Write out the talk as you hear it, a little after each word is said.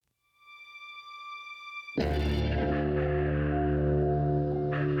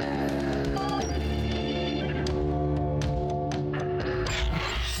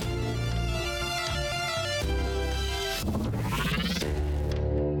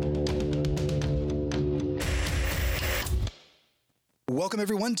Welcome,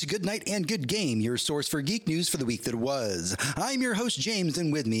 everyone, to Good Night and Good Game, your source for geek news for the week that was. I'm your host, James,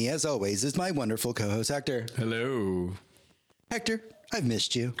 and with me, as always, is my wonderful co-host, Hector. Hello. Hector, I've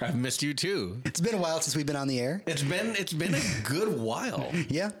missed you. I've missed you, too. It's been a while since we've been on the air. It's been a good while.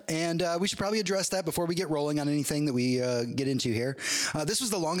 Yeah, and we should probably address that before we get rolling on anything that we get into here. This was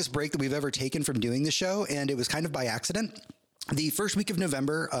the longest break that we've ever taken from doing the show, and it was kind of by accident. The first week of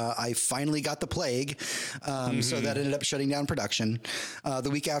November, I finally got the plague, so that ended up shutting down production. The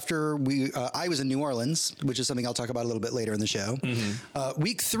week after, I was in New Orleans, which is something I'll talk about a little bit later in the show.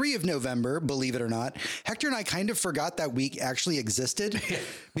 Week 3 of November, believe it or not, Hector and I kind of forgot that week actually existed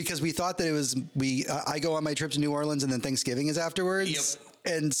because we thought that it was, I go on my trip to New Orleans and then Thanksgiving is afterwards. Yep.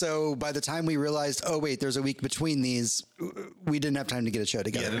 And so by the time we realized, oh, wait, there's a week between these, we didn't have time to get a show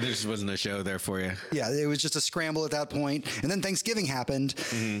together. Yeah, there just wasn't a show there for you. Yeah, it was just a scramble at that point. And then Thanksgiving happened.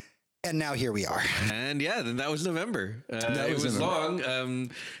 And now here we are. And yeah, then that was November. It was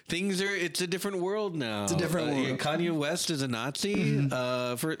long. It's a different world now. It's a different world. Kanye West is a Nazi.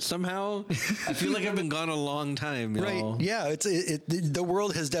 For somehow, I feel like I've been gone a long time. Y'all. Right. Yeah. The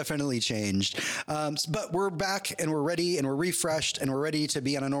world has definitely changed. But we're back and we're ready and we're refreshed and we're ready to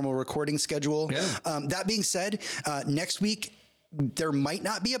be on a normal recording schedule. Yeah. That being said, next week, there might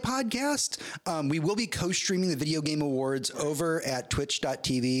not be a podcast. We will be co-streaming the Video Game Awards over at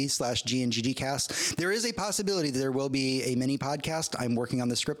twitch.tv/GNGGcast. There is a possibility that there will be a mini podcast. I'm working on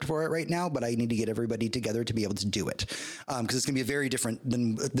the script for it right now, but I need to get everybody together to be able to do it. Because it's going to be very different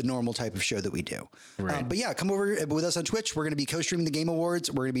than the normal type of show that we do. Right. But yeah, come over with us on Twitch. We're going to be co-streaming the Game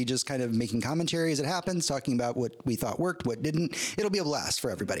Awards. We're going to be just kind of making commentary as it happens, talking about what we thought worked, what didn't. It'll be a blast for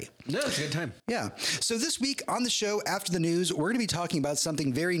everybody. No, it's a good time. Yeah. So this week on the show, after the news, we're going to be talking about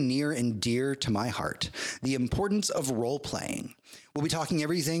something very near and dear to my heart, the importance of role-playing. We'll be talking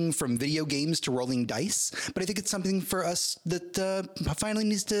everything from video games to rolling dice, but I think it's something for us that finally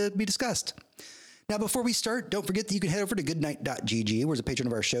needs to be discussed. Now, before we start, don't forget that you can head over to goodnight.gg, where as a patron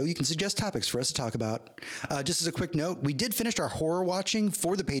of our show, you can suggest topics for us to talk about. Just as a quick note, we did finish our horror watching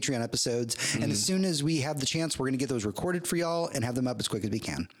for the Patreon episodes, and as soon as we have the chance, we're going to get those recorded for y'all and have them up as quick as we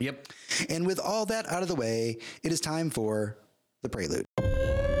can. Yep. And with all that out of the way, it is time for the Prelude.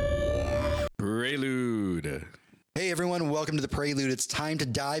 Prelude. Hey everyone, welcome to the Prelude. It's time to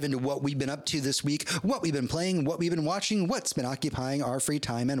dive into what we've been up to this week, what we've been playing, what we've been watching, what's been occupying our free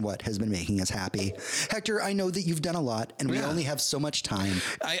time, and what has been making us happy. Hector, I know that you've done a lot, and we only have so much time.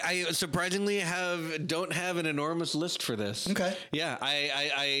 I surprisingly don't have an enormous list for this. Okay. Yeah,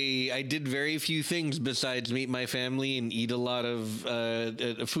 I did very few things besides meet my family and eat a lot of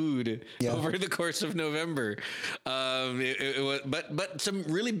food over the course of November. But some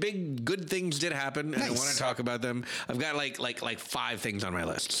really big good things did happen, and I want to talk about them. I've got like 5 things on my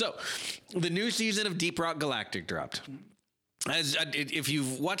list. So, the new season of Deep Rock Galactic dropped. If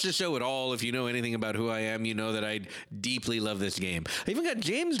you've watched the show at all, if you know anything about who I am, you know that I deeply love this game. I even got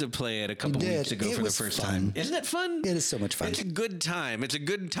James to play it a couple weeks ago for the first time. Isn't it fun? It is so much fun. It's a good time. It's a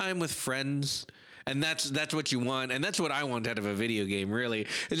good time with friends. And that's what you want, and that's what I want out of a video game. Really,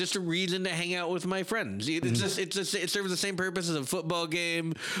 it's just a reason to hang out with my friends. It serves the same purpose as a football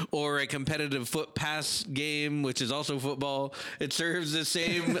game or a competitive foot pass game, which is also football. It serves the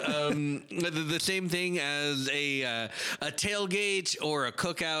same the same thing as a tailgate or a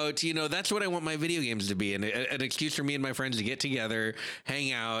cookout. You know, that's what I want my video games to be, an excuse for me and my friends to get together,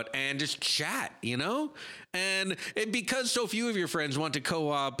 hang out, and just chat. You know, and because so few of your friends want to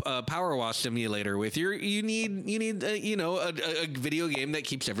co-op Power Wash Simulator with you need a video game that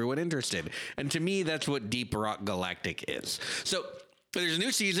keeps everyone interested, and to me that's what Deep Rock Galactic is. So there's a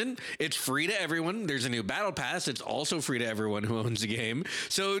new season. It's free to everyone. There's a new battle pass. It's also free to everyone who owns the game.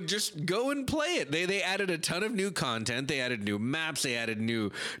 So just go and play it. They added a ton of new content. They added new maps. They added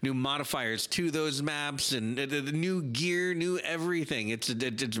new modifiers to those maps, and the new gear, new everything. It's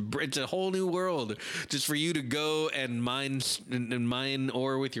a whole new world just for you to go and mine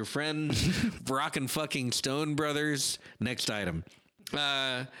ore with your friends. Rock and fucking Stone Brothers. Next item.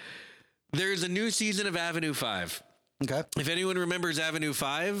 There's a new season of Avenue 5. Okay. If anyone remembers Avenue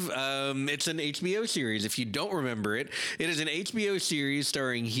 5, it's an HBO series. If you don't remember it, it is an HBO series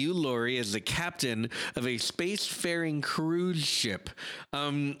starring Hugh Laurie as the captain of a spacefaring cruise ship.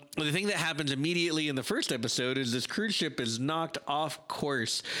 The thing that happens immediately in the first episode is this cruise ship is knocked off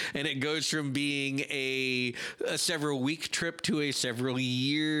course, and it goes from being a several week trip to a several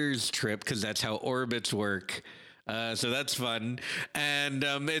years trip, because that's how orbits work. So that's fun. And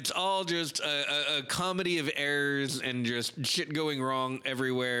it's all just a comedy of errors and just shit going wrong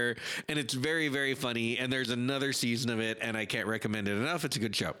everywhere. And it's very, very funny. And there's another season of it, and I can't recommend it enough. It's a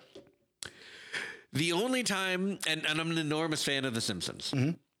good show. The only time, and I'm an enormous fan of The Simpsons.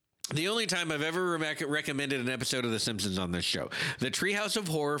 Mm-hmm. The only time I've ever recommended an episode of The Simpsons on this show. The Treehouse of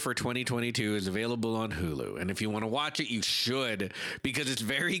Horror for 2022 is available on Hulu. And if you want to watch it, you should, because it's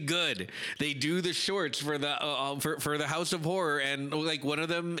very good. They do the shorts for the for the House of Horror. And like one of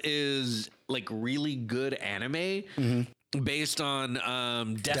them is like really good anime. Mm-hmm. Based on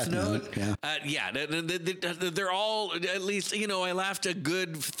Death Note. Yeah. They're all, at least, you know, I laughed a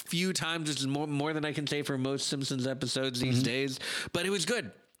good few times, which is more than I can say for most Simpsons episodes these days. But it was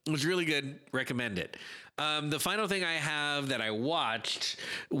good. It was really good. Recommend it. The final thing I have that I watched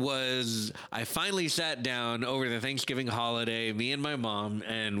was I finally sat down over the Thanksgiving holiday, me and my mom,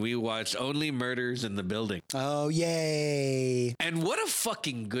 and we watched Only Murders in the Building. Oh, yay. And what a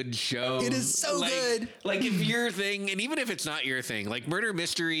fucking good show. It is so good. Like if your thing, and even if it's not your thing, like murder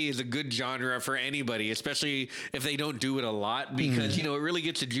mystery is a good genre for anybody, especially if they don't do it a lot, because, you know, it really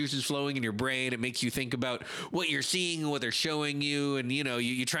gets the juices flowing in your brain. It makes you think about what you're seeing, what they're showing you, and, you know,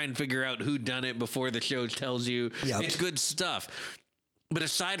 you try and figure out who done it before the show tells you. Yep. It's good stuff. But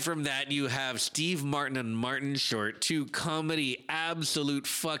aside from that, you have Steve Martin and Martin Short, two comedy absolute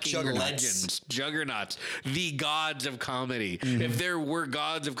fucking legends, juggernauts, the gods of comedy. Mm-hmm. If there were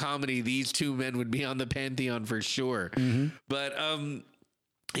gods of comedy, these two men would be on the pantheon for sure. Mm-hmm. But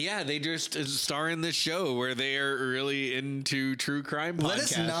yeah, they just star in this show where they are really into true crime podcasts. Let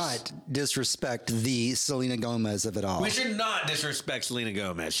us not disrespect the Selena Gomez of it all. We should not disrespect Selena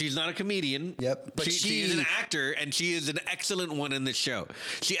Gomez. She's not a comedian. Yep. But she is an actor, and she is an excellent one in this show.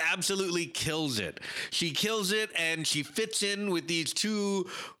 She absolutely kills it. She kills it, and she fits in with these two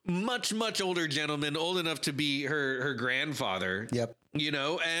much, much older gentlemen, old enough to be her grandfather. Yep. You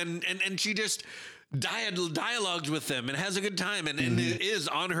know, and she just dialogues with them and has a good time, and it is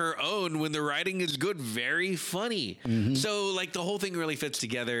on her own, when the writing is good, very funny. So like the whole thing really fits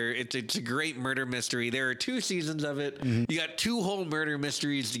together. It's a great murder mystery. There are 2 seasons of it. You got 2 whole murder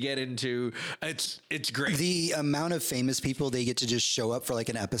mysteries to get into. It's great. The amount of famous people they get to just show up for like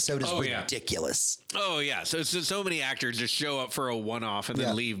an episode is ridiculous. Oh yeah. So many actors just show up for a one-off and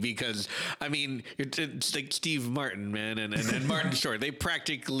then leave, because I mean, it's like Steve Martin, man, and Martin Short. They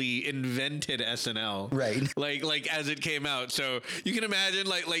practically invented SNL. Right. Like as it came out. So you can imagine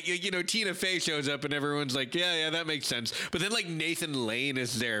like you know, Tina Fey shows up and everyone's like, yeah, that makes sense. But then like Nathan Lane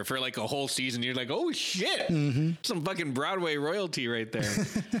is there for like a whole season. You're like, oh shit. Some fucking Broadway royalty right there.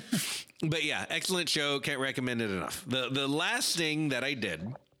 But yeah, excellent show. Can't recommend it enough. The last thing that I did,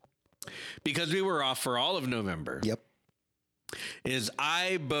 because we were off for all of November. Yep. Is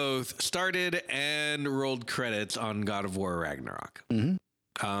I both started and rolled credits on God of War Ragnarok.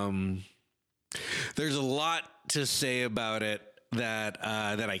 There's a lot to say about it that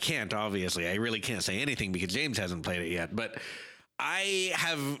I can't, obviously. I really can't say anything because James hasn't played it yet. But I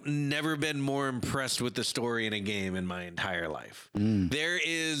have never been more impressed with the story in a game in my entire life. There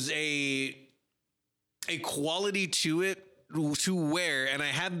is a quality to it to where, and I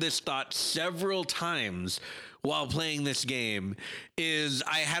had this thought several times while playing this game, is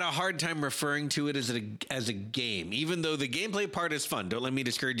I had a hard time referring to it as a game, even though the gameplay part is fun. Don't let me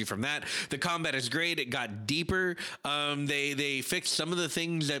discourage you from that. The combat is great. It got deeper. They fixed some of the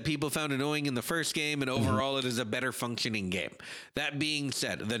things that people found annoying in the first game, and overall it is a better functioning game. That being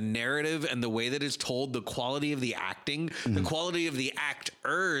said, the narrative and the way that it's told, the quality of the acting, the quality of the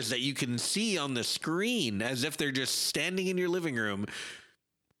actors that you can see on the screen as if they're just standing in your living room,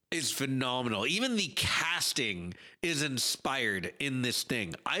 is phenomenal. Even the casting is inspired in this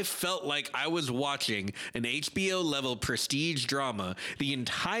thing. I felt like I was watching an HBO level prestige drama the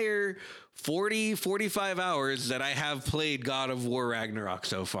entire 45 hours that I have played God of War Ragnarok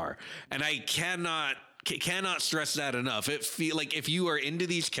so far. And I cannot stress that enough. It feel like if you are into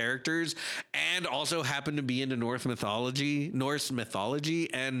these characters and also happen to be into Norse mythology,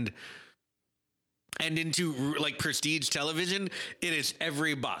 and and into like prestige television, it is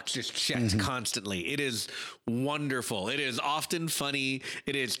every box just checked constantly. It is wonderful. It is often funny.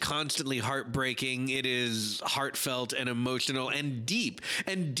 It is constantly heartbreaking. It is heartfelt and emotional and deep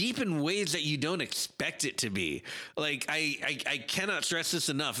in ways that you don't expect it to be. Like I cannot stress this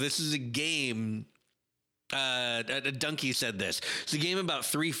enough. This is a game. A donkey said this. It's a game about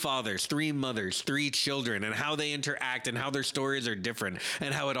three fathers, three mothers, three children, and how they interact and how their stories are different,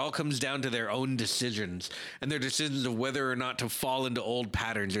 and how it all comes down to their own decisions and their decisions of whether or not to fall into old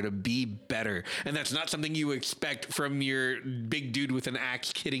patterns or to be better. And that's not something you expect from your big dude with an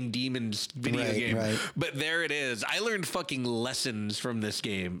axe hitting demons video game. Right. But there it is. I learned fucking lessons from this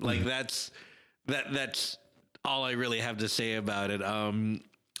game. Like that's all I really have to say about it.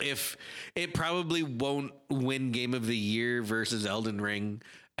 If it probably won't win Game of the Year versus Elden Ring,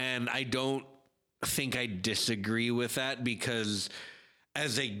 and I don't think I disagree with that, because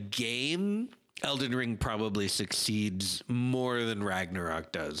as a game, Elden Ring probably succeeds more than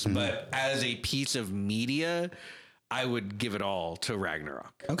Ragnarok does. But as a piece of media, I would give it all to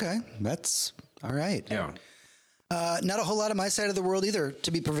Ragnarok. Okay, that's all right. Yeah. Not a whole lot on my side of the world either,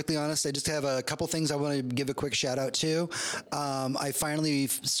 to be perfectly honest. I just have a couple things I want to give a quick shout out to. I finally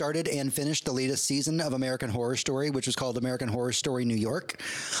started and finished the latest season of American Horror Story, which was called American Horror Story New York.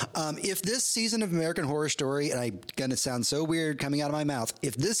 If this season of American Horror Story, and I'm going to sound so weird coming out of my mouth,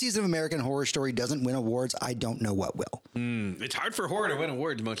 if this season of American Horror Story doesn't win awards, I don't know what will. It's hard for horror to win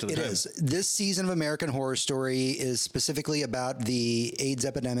awards most of the time. It is. This season of American Horror Story is specifically about the AIDS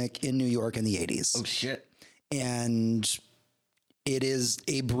epidemic in New York in the 80s. Oh, shit. And it is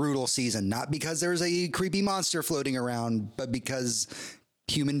a brutal season, not because there's a creepy monster floating around, but because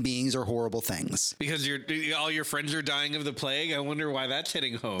human beings are horrible things. Because all your friends are dying of the plague. I wonder why that's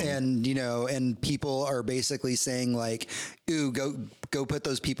hitting home. And, and people are basically saying like, ooh, go put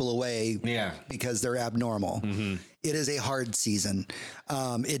those people away. Yeah. Because they're abnormal. It is a hard season.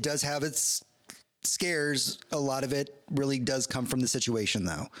 It does have its scares. A lot of it really does come from the situation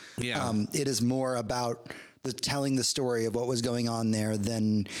though. Yeah. It is more about telling the story of what was going on there,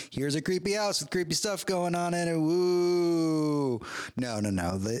 then here's a creepy house with creepy stuff going on in it. Woo! No.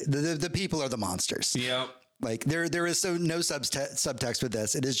 The people are the monsters. Yep. Like there is no subtext with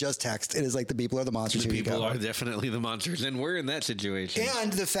this. It is just text. It is like the people are the monsters. The people are definitely the monsters, and we're in that situation.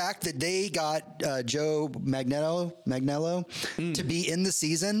 And the fact that they got Joe Manganiello to be in the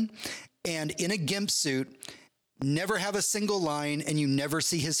season and in a GIMP suit. Never have a single line, and you never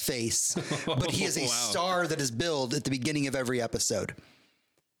see his face, but he is a star that is billed at the beginning of every episode.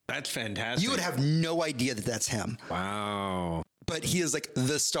 That's fantastic. You would have no idea that that's him. Wow. But he is like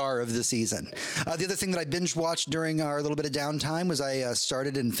the star of the season. The other thing that I binge watched during our little bit of downtime was I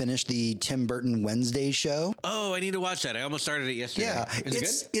started and finished the Tim Burton Wednesday show. Oh, I need to watch that. I almost started it yesterday. Yeah. Is it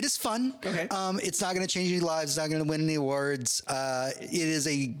good? It is fun. Okay. It's not going to change any lives. It's not going to win any awards. It is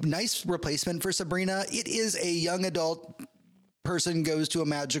a nice replacement for Sabrina. It is a young adult person goes to a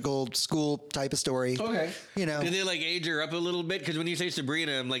magical school type of story. Okay. Did they like age her up a little bit? Because when you say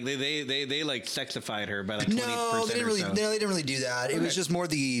Sabrina, I'm like they like sexified her by like 20%. No, they didn't really. No, they didn't really do that. Okay. It was just more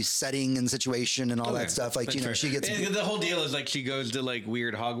the setting and situation and all that stuff. Like she gets. And the whole deal is like she goes to like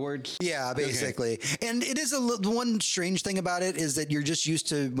weird Hogwarts. Yeah, basically. Okay. And it is the one strange thing about it is that you're just used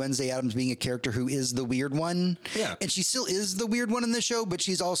to Wednesday Addams being a character who is the weird one. Yeah. And she still is the weird one in the show, but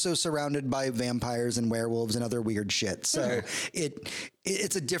she's also surrounded by vampires and werewolves and other weird shit. So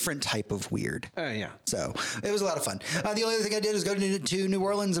it's a different type of weird. Yeah. So it was a lot of fun. The only other thing I did is go to New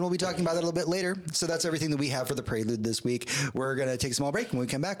Orleans, and we'll be talking about that a little bit later. So that's everything that we have for the Prelude this week. We're going to take a small break. When we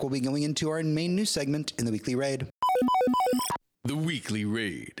come back, we'll be going into our main news segment in the Weekly Raid. The Weekly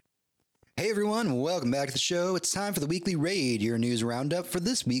Raid. Hey everyone, welcome back to the show. It's time for the Weekly Raid, your news roundup for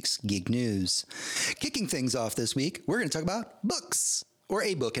this week's Geek News. Kicking things off this week, we're going to talk about books. Or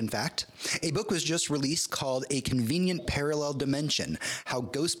a book, in fact. A book was just released called A Convenient Parallel Dimension, How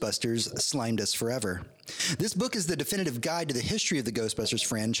Ghostbusters Slimed Us Forever. This book is the definitive guide to the history of the Ghostbusters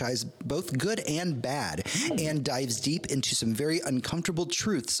franchise, both good and bad, and dives deep into some very uncomfortable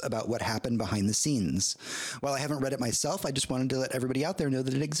truths about what happened behind the scenes. While I haven't read it myself, I just wanted to let everybody out there know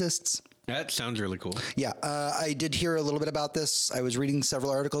that it exists. That sounds really cool. Yeah, I did hear a little bit about this. I was reading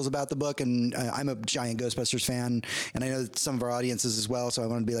several articles about the book, and I'm a giant Ghostbusters fan, and I know some of our audiences as well, so I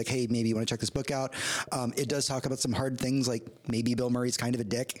wanted to be like, hey, maybe you want to check this book out. It does talk about some hard things, like maybe Bill Murray's kind of a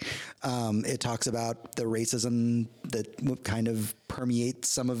dick. It talks about the racism that kind of permeate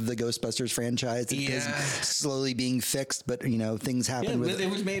some of the Ghostbusters franchise. It is slowly being fixed, but things happen with it. It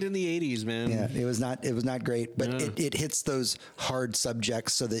was made in the 80s, man. Yeah, it was not great, but it hits those hard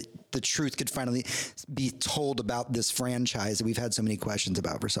subjects so that the truth could finally be told about this franchise that we've had so many questions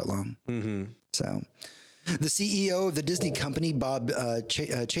about for so long. Mm-hmm. So the CEO of the Disney company, Bob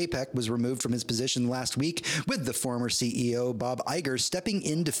Chapek, was removed from his position last week, with the former CEO, Bob Iger, stepping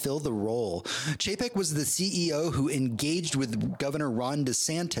in to fill the role. Chapek was the CEO who engaged with Governor Ron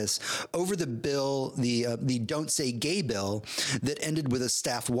DeSantis over the bill, the Don't Say Gay bill, that ended with a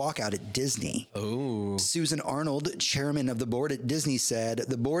staff walkout at Disney. Oh. Susan Arnold, chairman of the board at Disney, said,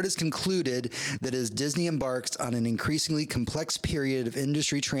 "The board has concluded that as Disney embarks on an increasingly complex period of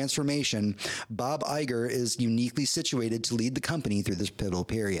industry transformation, Bob Iger is uniquely situated to lead the company through this pivotal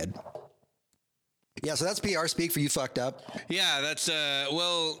period." Yeah, so that's PR speak for you fucked up. Yeah, that's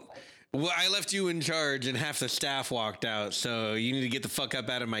well, I left you in charge and half the staff walked out, so you need to get the fuck up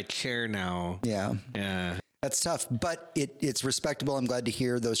out of my chair now. Yeah. That's tough, but it's respectable. I'm glad to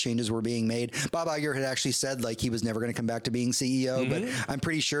hear those changes were being made. Bob Iger had actually said he was never going to come back to being CEO, but I'm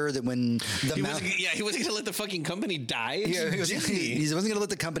pretty sure that when he wasn't going to let the fucking company die. He wasn't going to let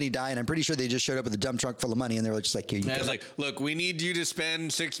the company die, and I'm pretty sure they just showed up with a dump truck full of money, and they were just like, "Here you go." I was like, "Look, we need you to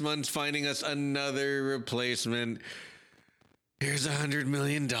spend 6 months finding us another replacement. Here's $100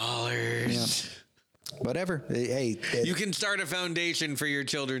 million." Yeah. Whatever. Hey, you can start a foundation for your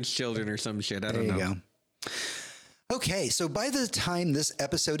children's children or some shit. I don't know. There you go. Okay, so by the time this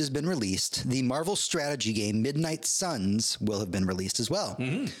episode has been released, the Marvel strategy game Midnight Suns will have been released as well.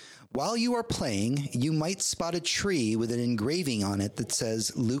 Mm-hmm. While you are playing, you might spot a tree with an engraving on it that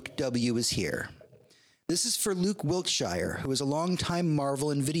says, "Luke W. is here." This is for Luke Wiltshire, who is a longtime Marvel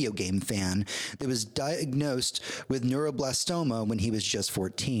and video game fan that was diagnosed with neuroblastoma when he was just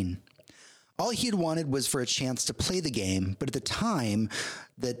 14. All he had wanted was for a chance to play the game, but at the time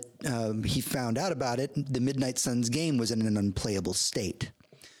that he found out about it, the Midnight Suns game was in an unplayable state.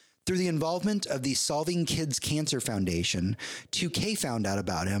 Through the involvement of the Solving Kids Cancer Foundation, 2K found out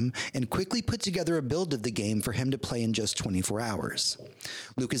about him and quickly put together a build of the game for him to play in just 24 hours.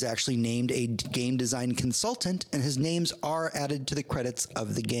 Luke is actually named a game design consultant, and his names are added to the credits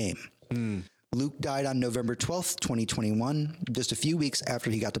of the game. Luke died on November 12th, 2021, just a few weeks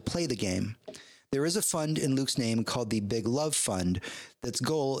after he got to play the game. There is a fund in Luke's name called the Big Love Fund that's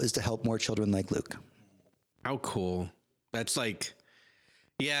goal is to help more children like Luke. How cool. That's like,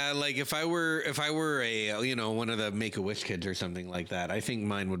 yeah, like if I were a, one of the Make-A-Wish kids or something like that, I think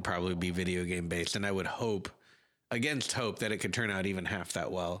mine would probably be video game based, and I would hope against hope that it could turn out even half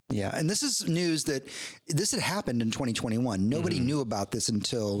that well. Yeah, and this is news that this had happened in 2021. Nobody knew about this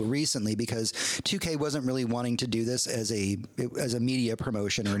until recently because 2K wasn't really wanting to do this as a media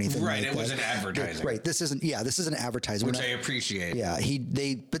promotion or anything. Right, like it was an advertising. Right, this isn't an advertising, which I appreciate. Yeah,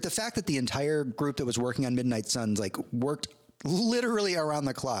 but the fact that the entire group that was working on Midnight Suns worked literally around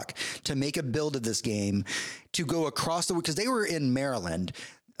the clock to make a build of this game to go across because they were in Maryland.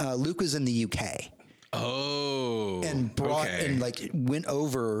 Luke was in the UK. Oh, and brought and went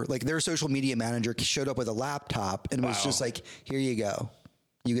over their social media manager showed up with a laptop and was just like, "Here you go.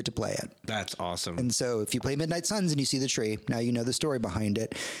 You get to play it." That's awesome. And so if you play Midnight Suns and you see the tree, now you know the story behind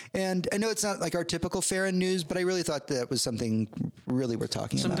it. And I know it's not like our typical Farron news, but I really thought that was something really worth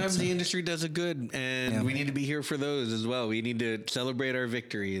talking about. Sometimes the industry does it good, and we need to be here for those as well. We need to celebrate our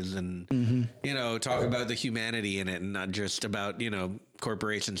victories and, talk about the humanity in it and not just about,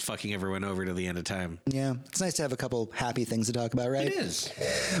 corporations fucking everyone over to the end of time. Yeah, it's nice to have a couple happy things to talk about, right? It is.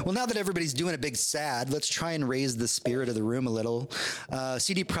 Well, now that everybody's doing a big sad, let's try and raise the spirit of the room a little.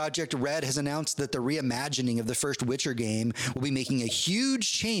 CD Projekt Red has announced that the reimagining of the first Witcher game will be making a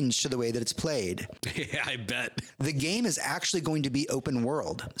huge change to the way that it's played. Yeah, I bet. The game is actually going to be open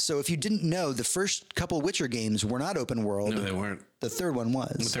world. So if you didn't know, the first couple Witcher games were not open world. No, they weren't. The third one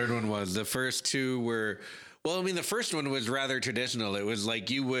was. The third one was. The first two were... Well, I mean, the first one was rather traditional. It was like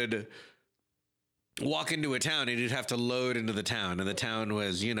you would walk into a town and you'd have to load into the town. And the town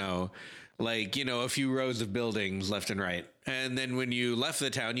was, a few rows of buildings left and right. And then when you left the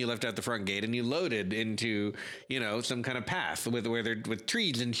town, you left out the front gate and you loaded into, some kind of path with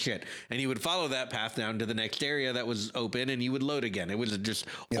trees and shit. And you would follow that path down to the next area that was open and you would load again. It was just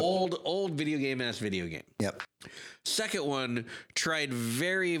old video game-ass video game. Yep. Second one tried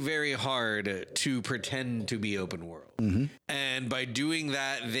very, very hard to pretend to be open world. Mm-hmm. And by doing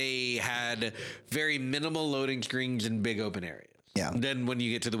that, they had very minimal loading screens and big open areas. Yeah. Then when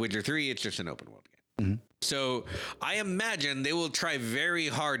you get to The Witcher 3, it's just an open world game. Mm-hmm. So I imagine they will try very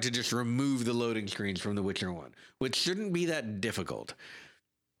hard to just remove the loading screens from The Witcher 1, which shouldn't be that difficult.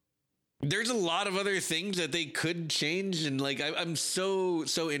 there's a lot of other things that they could change, and like I'm so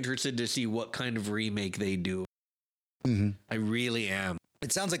interested to see what kind of remake they do. I really am.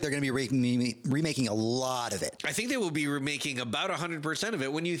 It sounds like they're going to be remaking a lot of it. I think they will be remaking about 100% of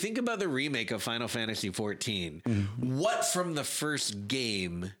it. When you think about the remake of Final Fantasy XIV, what from the first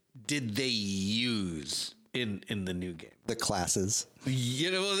game did they use in the new game? The classes.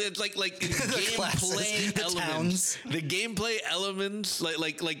 You know, it's like gameplay elements. The gameplay elements,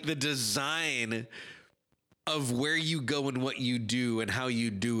 like the design of where you go and what you do and how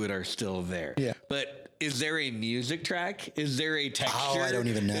you do it are still there. Yeah. But is there a music track? Is there a texture? Oh, I don't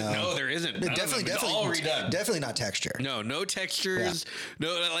even know. No, there isn't. Definitely all redone. Definitely not texture. No textures. Yeah.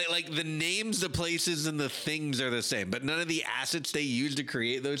 No, like the names, the places, and the things are the same, but none of the assets they use to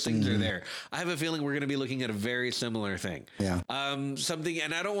create those things are there. I have a feeling we're going to be looking at a very similar thing. Yeah. Something,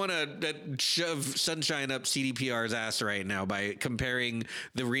 and I don't want to shove Sunshine up CDPR's ass right now by comparing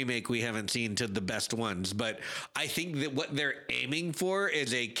the remake we haven't seen to the best ones, but I think that what they're aiming for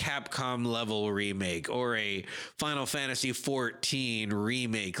is a Capcom level remake or a Final Fantasy XIV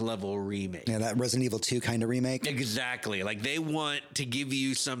remake level remake. Yeah, that Resident Evil 2 kind of remake. Exactly. Like they want to give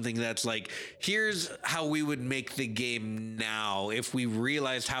you something that's like, here's how we would make the game now if we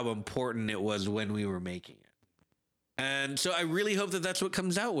realized how important it was when we were making it. And so I really hope that that's what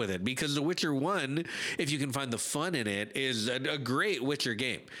comes out with it, because The Witcher 1, if you can find the fun in it, is a great Witcher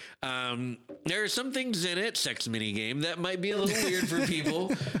game. There are some things in it, sex mini game, that might be a little weird for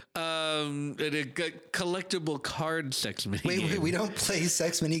people. A collectible card sex mini game. Wait, we don't play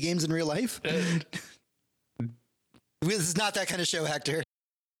sex mini games in real life? This is not that kind of show, Hector.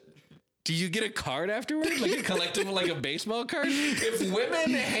 Do you get a card afterwards? Like a collectible, like a baseball card? If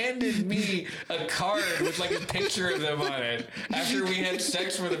women handed me a card with like a picture of them on it after we had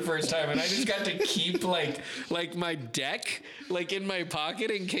sex for the first time, and I just got to keep like my deck like in my pocket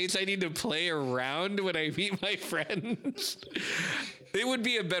in case I need to play around when I meet my friends, it would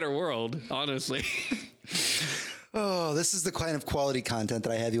be a better world, honestly. Oh, this is the kind of quality content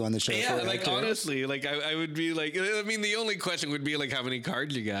that I have you on the show for. Yeah, like honestly, like I would be like, I mean, the only question would be like, how many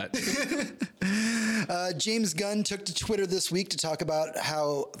cards you got? James Gunn took to Twitter this week to talk about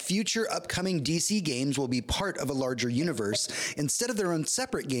how future upcoming DC games will be part of a larger universe instead of their own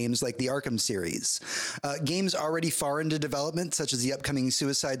separate games like the Arkham series. Games already far into development, such as the upcoming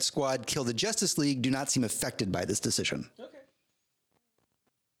Suicide Squad Kill the Justice League, do not seem affected by this decision. Okay.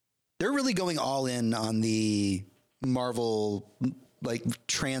 They're really going all in on the Marvel, like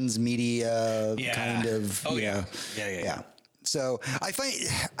transmedia kind of. Oh, yeah. Yeah. So I find,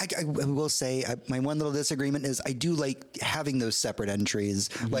 I will say, my one little disagreement is I do like having those separate entries,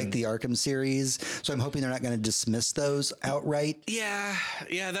 like the Arkham series. So I'm hoping they're not going to dismiss those outright. Yeah,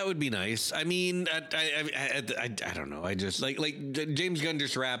 that would be nice. I mean, I don't know. I just like James Gunn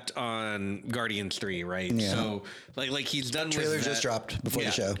just wrapped on Guardians 3, right? Yeah. So like he's done. Trailer with just dropped before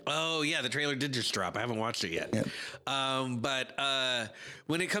the show. Oh yeah, the trailer did just drop. I haven't watched it yet. Yep. But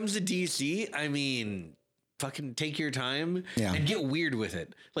when it comes to DC, I mean, fucking take your time and get weird with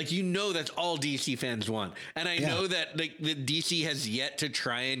it. Like, you know, that's all DC fans want. And I know that like the DC has yet to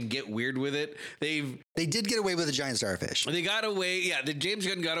try and get weird with it. They did get away with a giant starfish. They got away. Yeah. The James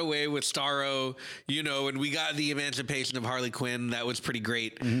Gunn got away with Starro, you know, and we got the emancipation of Harley Quinn. That was pretty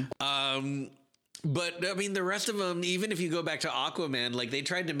great. But I mean, the rest of them, even if you go back to Aquaman, like they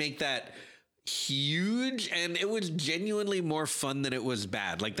tried to make that huge, and it was genuinely more fun than it was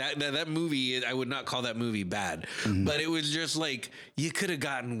bad. Like that movie, I would not call that movie bad, but it was just like you could have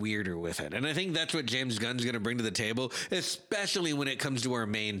gotten weirder with it. And I think that's what James Gunn's going to bring to the table, especially when it comes to our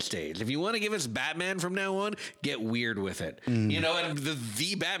mainstays. If you want to give us Batman from now on, get weird with it. You know, and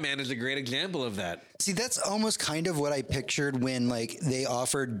the Batman is a great example of that. See, that's almost kind of what I pictured when like they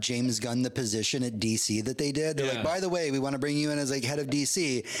offered James Gunn the position at DC that they did. They're like, by the way, we want to bring you in as like head of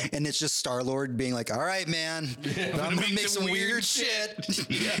DC, and it's just Star-Lord being like, all right, man, I'm gonna make some weird shit.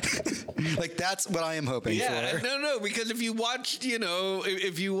 Like that's what I am hoping for. No, because if you watched, you know,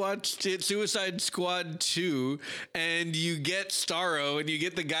 if you watched it, Suicide Squad 2, and you get Starro, and you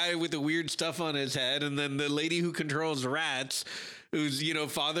get the guy with the weird stuff on his head, and then the lady who controls rats, whose, you know,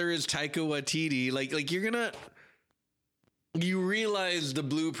 father is Taika Waititi, like you realize the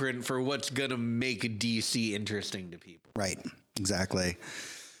blueprint for what's gonna make DC interesting to people. Right, exactly.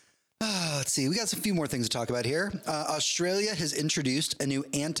 Let's see. We got a few more things to talk about here. Australia has introduced a new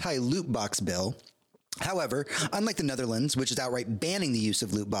anti-loot box bill. However, unlike the Netherlands, which is outright banning the use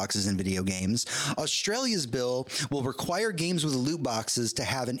of loot boxes in video games, Australia's bill will require games with loot boxes to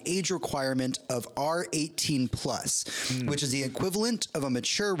have an age requirement of R18+, which is the equivalent of a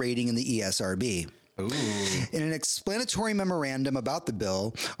mature rating in the ESRB. Ooh. In an explanatory memorandum about the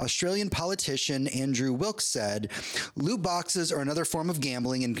bill, Australian politician Andrew Wilkes said, loot boxes are another form of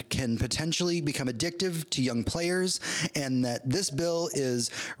gambling and can potentially become addictive to young players, and that this bill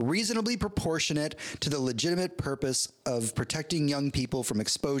is reasonably proportionate to the legitimate purpose of protecting young people from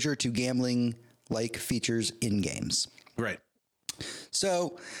exposure to gambling-like features in games. Right.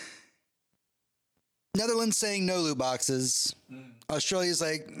 So, Netherlands saying no loot boxes. Australia's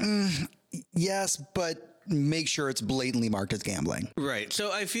like, yes, but make sure it's blatantly marked as gambling. Right.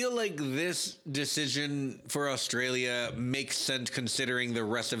 So I feel like this decision for Australia makes sense considering the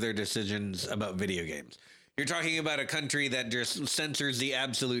rest of their decisions about video games. You're talking about a country that just censors the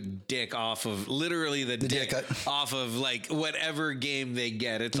absolute dick off of literally the dick off of like whatever game they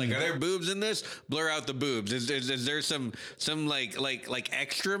get. It's like, are there boobs in this? Blur out the boobs. Is there some like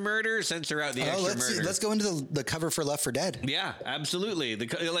extra murder? Censor out the extra murder. Let's go into the cover for Left 4 Dead. Yeah, absolutely.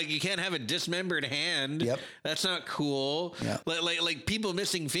 Like you can't have a dismembered hand. Yep. That's not cool. Yep. Like people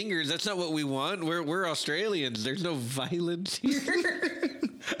missing fingers. That's not what we want. We're Australians. There's no violence here.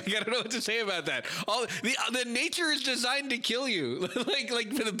 I don't know what to say about that. All the nature is designed to kill you. like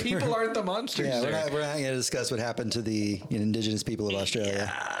the people aren't the monsters. Yeah, there. we're not going to discuss what happened to the indigenous people of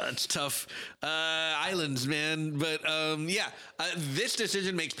Australia. Yeah, that's tough. Islands, man. But this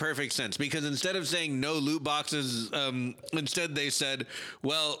decision makes perfect sense because instead of saying no loot boxes, instead they said,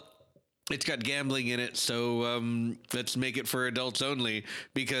 well, it's got gambling in it, so let's make it for adults only,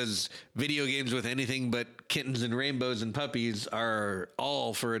 because video games with anything but kittens and rainbows and puppies are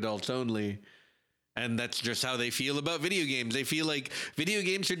all for adults only. And that's just how they feel about video games. They feel like video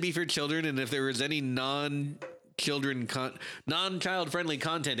games should be for children, and if there was any non-child-friendly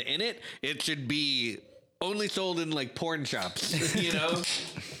content in it, it should be only sold in like porn shops, you know?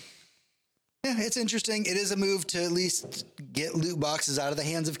 Yeah, it's interesting. It is a move to at least get loot boxes out of the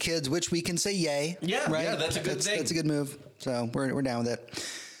hands of kids, which we can say yay. Yeah, right? yeah, that's a good thing. That's a good move. So we're down with it.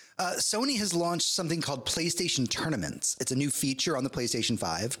 Sony has launched something called PlayStation Tournaments. It's a new feature on the PlayStation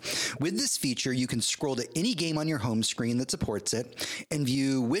 5. With this feature, you can scroll to any game on your home screen that supports it and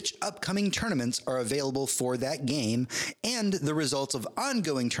view which upcoming tournaments are available for that game and the results of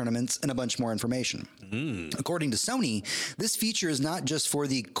ongoing tournaments and a bunch more information. According to Sony, this feature is not just for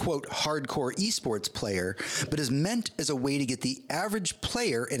the, quote, hardcore esports player, but is meant as a way to get the average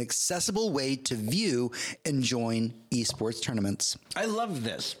player an accessible way to view and join esports tournaments. I love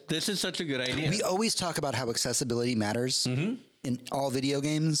this. This is such a good idea. We always talk about how accessibility matters in all video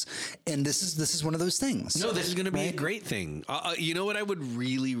games, and this is one of those things. No, this is going to be a great thing. You know what I would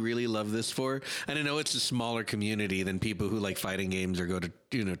really, really love this for? And I know it's a smaller community than people who like fighting games or go to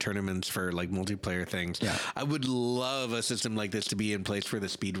tournaments for like multiplayer things. Yeah. I would love a system like this to be in place for the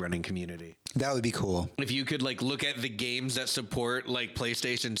speedrunning community. That would be cool. If you could like look at the games that support like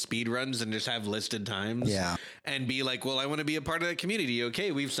PlayStation speedruns and just have listed times. Yeah. And be like, well, I want to be a part of that community.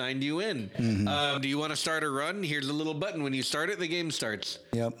 Okay, we've signed you in. Do you want to start a run? Here's a little button. When you start it, the game starts.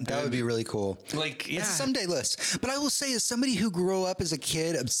 Yep, that would be really cool. Like, yeah. It's a someday list. But I will say, as somebody who grew up as a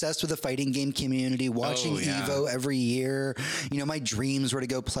kid, obsessed with the fighting game community, watching EVO every year, my dreams were to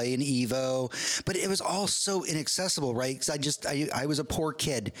go play in EVO, but it was all so inaccessible, right? Because I was a poor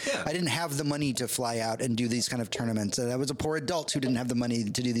kid. Yeah. I didn't have the money to fly out and do these kind of tournaments. And I was a poor adult who didn't have the money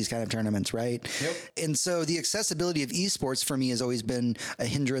to do these kind of tournaments, right? Yep. And so the accessibility of esports for me has always been a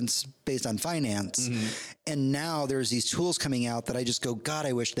hindrance based on finance. And now there's these tools coming out that I just go, God,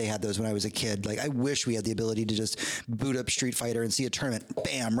 I wish they had those when I was a kid. Like, I wish we had the ability to just boot up Street Fighter and see a tournament,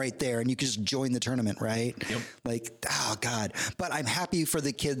 bam, right there. And you could just join the tournament, right? Yep. Like, oh God. But I'm happy for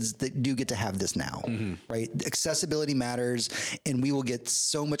the kids that do get to have this now, right? Accessibility matters, and we will get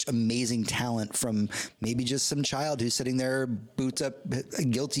so much amazing talent from maybe just some child who's sitting there, boots up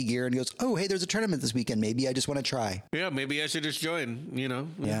Guilty Gear and goes, oh, hey, there's a tournament this weekend. Maybe I just want to try. Yeah, maybe I should just join,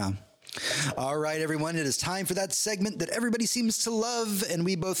 Yeah. All right, everyone. It is time for that segment that everybody seems to love and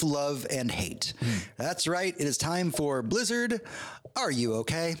we both love and hate. That's right. It is time for Blizzard. Are you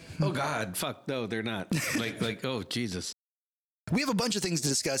okay? Oh, God. Fuck. No, they're not. Oh, Jesus. We have a bunch of things to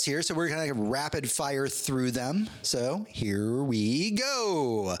discuss here, so we're going to rapid fire through them. So here we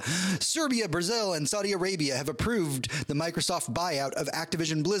go. Serbia, Brazil, and Saudi Arabia have approved the Microsoft buyout of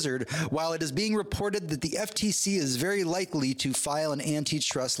Activision Blizzard, while it is being reported that the FTC is very likely to file an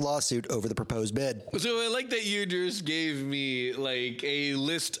antitrust lawsuit over the proposed bid. So I like that you just gave me like a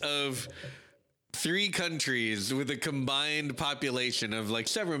list of 3 countries with a combined population of like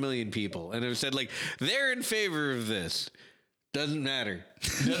several million people, and have said like they're in favor of this. Doesn't matter.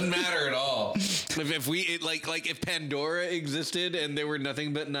 Doesn't matter at all. If Pandora existed and there were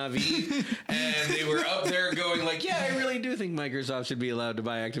nothing but Na'vi, and they were up there going like, yeah, I really do think Microsoft should be allowed to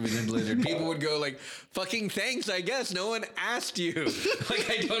buy Activision Blizzard. People would go like, fucking thanks, I guess. No one asked you. Like,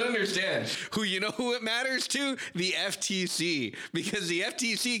 I don't understand. Who it matters to? The FTC. Because the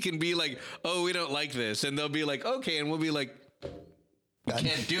FTC can be like, oh, we don't like this. And they'll be like, okay. And we'll be like, we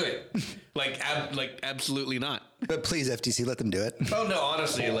can't do it. Absolutely not. But please, FTC, let them do it. Oh, no,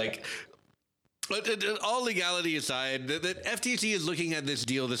 honestly, all legality aside, the FTC is looking at this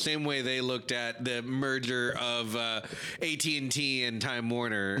deal the same way they looked at the merger of AT&T and Time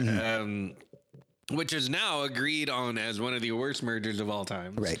Warner, which is now agreed on as one of the worst mergers of all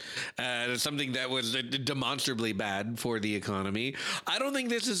time. Right. Something that was demonstrably bad for the economy. I don't think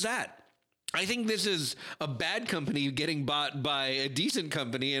this is that. I think this is a bad company getting bought by a decent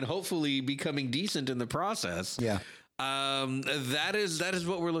company and hopefully becoming decent in the process. Yeah. That is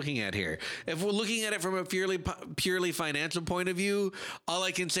what we're looking at here. If we're looking at it from a purely financial point of view, all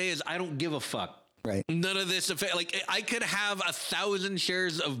I can say is I don't give a fuck. Right. None of this affect. Like, I could have 1,000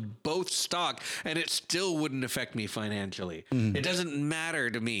 shares of both stock, and it still wouldn't affect me financially. It doesn't matter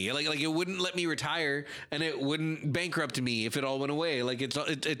to me. Like it wouldn't let me retire, and it wouldn't bankrupt me if it all went away. Like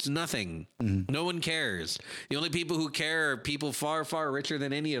it's nothing. No one cares. The only people who care are people far, far richer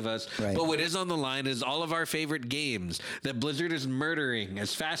than any of us. Right. But what is on the line is all of our favorite games that Blizzard is murdering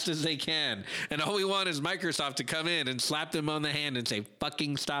as fast as they can, and all we want is Microsoft to come in and slap them on the hand and say,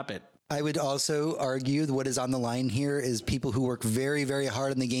 "Fucking stop it." I would also argue that what is on the line here is people who work very, very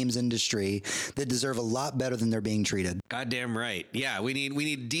hard in the games industry that deserve a lot better than they're being treated. Goddamn right. Yeah, we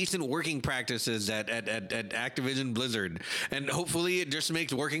need decent working practices at Activision Blizzard, and hopefully it just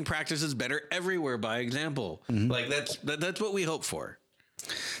makes working practices better everywhere by example. Like that's what we hope for.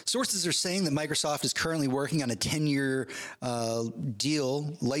 Sources are saying that Microsoft is currently working on a 10-year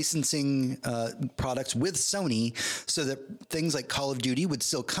deal licensing products with Sony so that things like Call of Duty would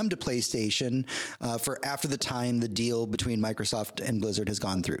still come to PlayStation for after the time the deal between Microsoft and Blizzard has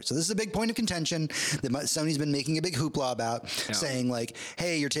gone through. So this is a big point of contention that Sony's been making a big hoopla about, saying like,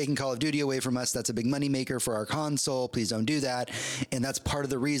 hey, you're taking Call of Duty away from us. That's a big moneymaker for our console. Please don't do that. And that's part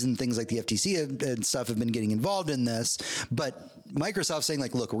of the reason things like the FTC and stuff have been getting involved in this. But Microsoft saying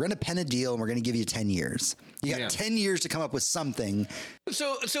like, look, we're going to pen a deal and we're going to give you 10 years. You got 10 years to come up with something.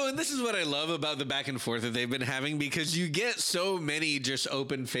 So and this is what I love about the back and forth that they've been having, because you get so many just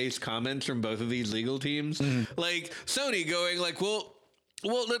open-faced comments from both of these legal teams. Like Sony going like, well,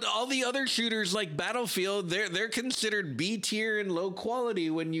 all the other shooters like Battlefield, they're considered B tier and low quality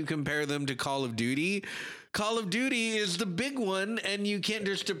when you compare them to Call of Duty. Call of Duty is the big one, and you can't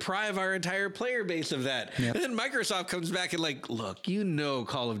just deprive our entire player base of that. Yep. And then Microsoft comes back and like, look,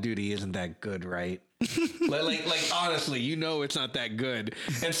 Call of Duty isn't that good, right? like honestly, it's not that good.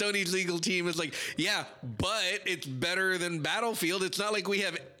 And Sony's legal team is like, yeah, but it's better than Battlefield. It's not like we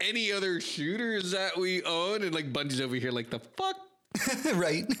have any other shooters that we own. And like Bungie's over here like, the fuck?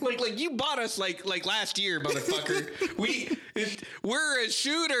 Right. Like you bought us like last year, motherfucker. We're a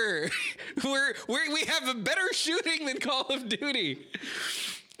shooter. We have a better shooting than Call of Duty.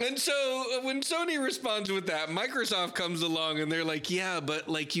 And so when Sony responds with that, Microsoft comes along and they're like, yeah, but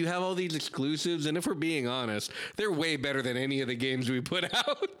like you have all these exclusives, and if we're being honest, they're way better than any of the games we put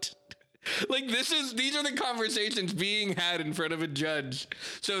out. Like these are the conversations being had in front of a judge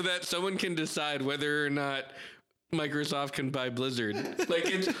so that someone can decide whether or not Microsoft can buy Blizzard. Like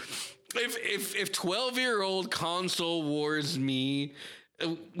it's if 12-year-old console wars me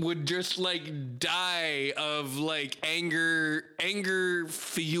would just like die of like anger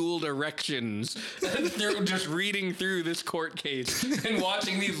fueled erections through just reading through this court case and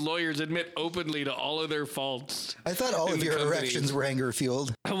watching these lawyers admit openly to all of their faults. I thought all of your erections were anger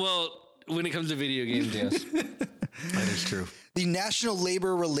fueled. Well, when it comes to video games, yes. That is true. The National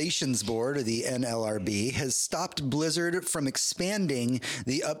Labor Relations Board, or the NLRB, has stopped Blizzard from expanding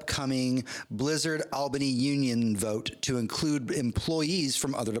the upcoming Blizzard Albany union vote to include employees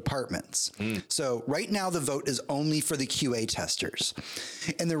from other departments. So right now the vote is only for the QA testers.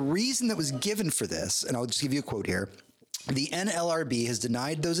 And the reason that was given for this, and I'll just give you a quote here, the NLRB has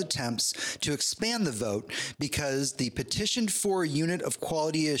denied those attempts to expand the vote because the petitioned for unit of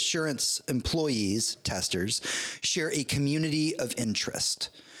quality assurance employees, testers, share a community of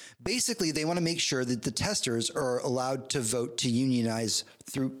interest. Basically, they want to make sure that the testers are allowed to vote to unionize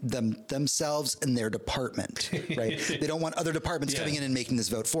through themselves and their department, right? They don't want other departments coming in and making this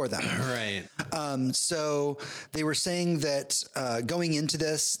vote for them. Right. So they were saying that going into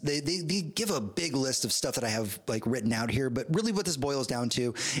this, they give a big list of stuff that I have like written out here, but really what this boils down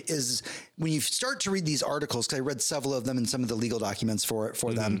to is when you start to read these articles, because I read several of them and some of the legal documents for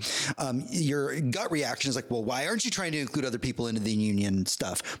them, your gut reaction is like, well, why aren't you trying to include other people into the union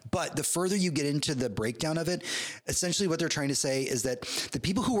stuff? But the further you get into the breakdown of it, essentially what they're trying to say is that the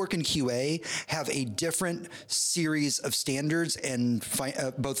people who work in QA have a different series of standards and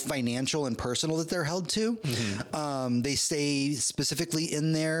both financial and personal that they're held to. They say specifically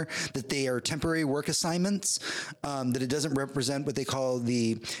in there that they are temporary work assignments, that it doesn't represent what they call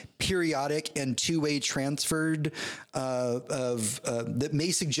the periodic and two-way transferred that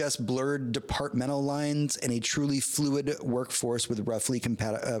may suggest blurred departmental lines and a truly fluid workforce with roughly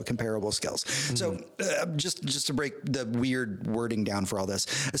comparable skills. So just to break the weird wording down for all this,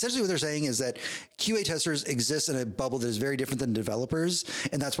 essentially what they're saying is that QA testers exist in a bubble that is very different than developers,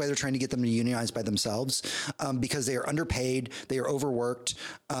 and that's why they're trying to get them to unionize by themselves, because they are underpaid, they are overworked,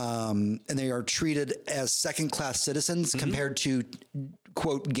 and they are treated as second-class citizens compared to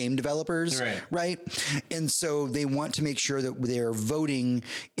quote game developers, right? And so they want to make sure that they are voting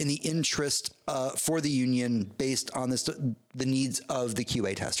in the interest for the union based on the needs of the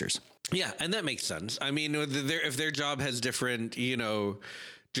QA testers. Yeah, and that makes sense. I mean, if their job has different,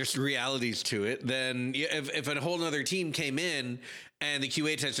 just realities to it, then if a whole other team came in and the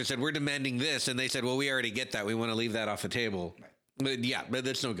QA tester said, we're demanding this, and they said, well, we already get that, we want to leave that off the table. But yeah, but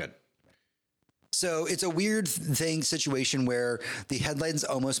that's no good. So it's a weird situation where the headlines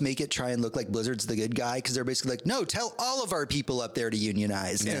almost make it try and look like Blizzard's the good guy, because they're basically like, no, tell all of our people up there to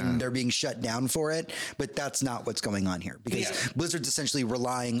unionize, and they're being shut down for it. But that's not what's going on here, because Blizzard's essentially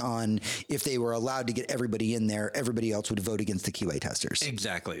relying on, if they were allowed to get everybody in there, everybody else would vote against the QA testers.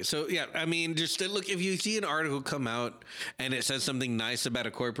 Exactly. So yeah, I mean, just look, if you see an article come out and it says something nice about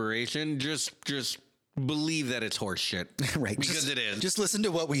a corporation, just believe that it's horse shit. Right. Because it is. Just listen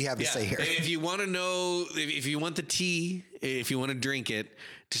to what we have to say here. If you want to know, if you want the tea, if you want to drink it,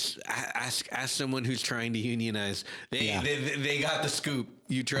 just ask someone who's trying to unionize. They got the scoop.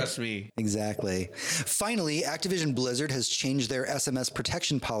 You trust me. Exactly. Finally, Activision Blizzard has changed their SMS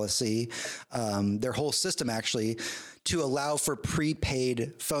protection policy, their whole system actually, to allow for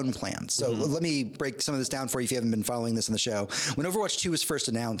prepaid phone plans. So let me break some of this down for you if you haven't been following this in the show. When Overwatch 2 was first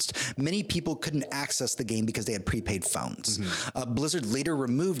announced, many people couldn't access the game because they had prepaid phones. Blizzard later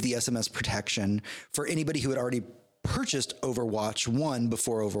removed the SMS protection for anybody who had already purchased Overwatch 1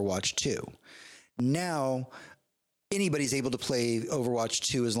 before Overwatch 2. Now, anybody's able to play Overwatch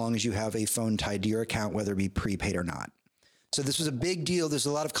 2 as long as you have a phone tied to your account, whether it be prepaid or not. So this was a big deal. There's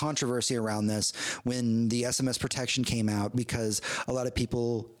a lot of controversy around this when the SMS protection came out, because a lot of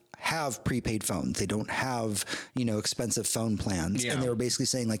people have prepaid phones. They don't have, expensive phone plans. And they were basically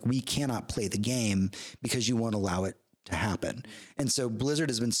saying, like, we cannot play the game because you won't allow it to happen. And so Blizzard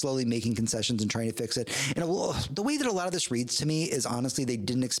has been slowly making concessions and trying to fix it. And the way that a lot of this reads to me is, honestly, they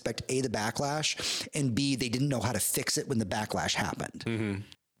didn't expect A, the backlash, and B, they didn't know how to fix it when the backlash happened.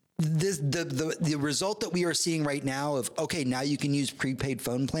 The result that we are seeing right now of, okay, now you can use prepaid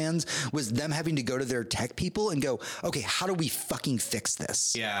phone plans, was them having to go to their tech people and go, okay, how do we fucking fix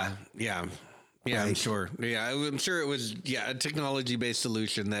this? Yeah, right. I'm sure. Yeah, I'm sure it was a technology-based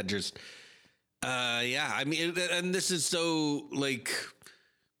solution that just I mean, and this is so like,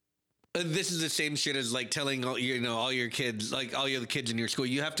 this is the same shit as like telling all your kids, like all your kids in your school,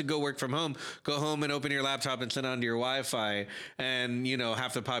 you have to go work from home, go home and open your laptop and send onto your Wi-Fi. And,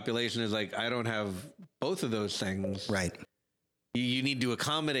 half the population is like, I don't have both of those things. Right. You need to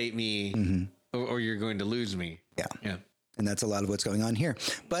accommodate me or you're going to lose me. Yeah. And that's a lot of what's going on here.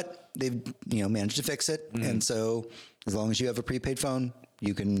 But they've, managed to fix it. And so as long as you have a prepaid phone,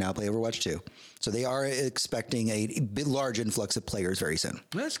 you can now play Overwatch 2. So they are expecting a large influx of players very soon.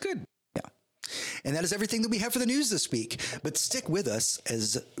 That's good. Yeah. And that is everything that we have for the news this week. But stick with us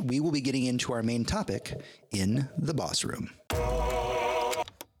as we will be getting into our main topic in the Boss Room.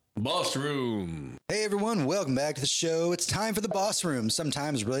 Boss Room. Hey, everyone. Welcome back to the show. It's time for the Boss Room,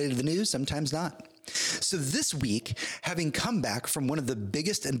 sometimes related to the news, sometimes not. So this week, having come back from one of the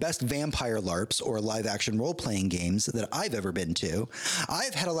biggest and best vampire LARPs, or live-action role-playing games, that I've ever been to,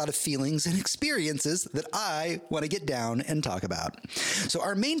 I've had a lot of feelings and experiences that I want to get down and talk about. So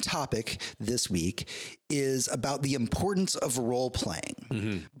our main topic this week is about the importance of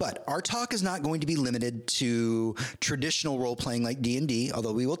role-playing. But our talk is not going to be limited to traditional role-playing like D&D,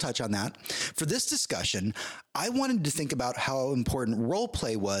 although we will touch on that. For this discussion, I wanted to think about how important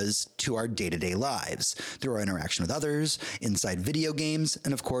role-play was to our day-to-day lives, through our interaction with others, inside video games,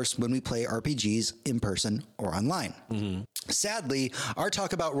 and of course, when we play RPGs in person or online. Sadly, our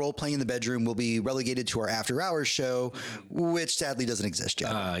talk about role-playing in the bedroom will be relegated to our after-hours show, which sadly doesn't exist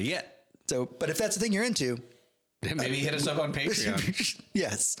yet. Yet. So, but if that's the thing you're into, Maybe hit us up on Patreon.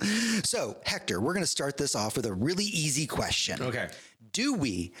 Yes. So, Hector, we're going to start this off with a really easy question. Okay. Do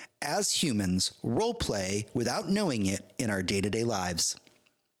we, as humans, role play without knowing it in our day-to-day lives?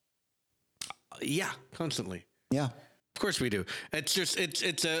 Yeah, constantly. Yeah. Of course we do. It's just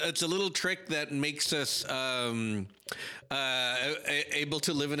it's a little trick that makes us able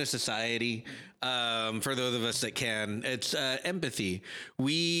to live in a society. For those of us that can, it's empathy.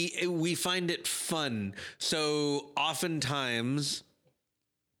 We find it fun. So oftentimes,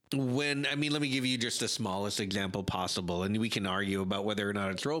 let me give you just the smallest example possible, and we can argue about whether or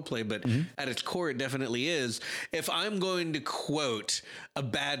not it's role play, but at its core, it definitely is. If I'm going to quote a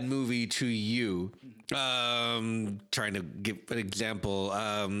bad movie to you, trying to give an example,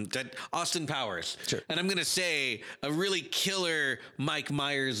 that Austin Powers, Sure. and I'm going to say a really killer Mike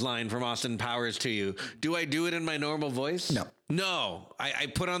Myers line from Austin Powers to you. Do I do it in my normal voice? No. No, I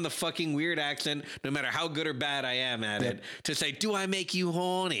put on the fucking weird accent, no matter how good or bad I am at it, to say, do I make you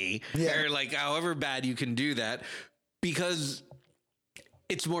horny? Yeah. Or like, however bad you can do that, because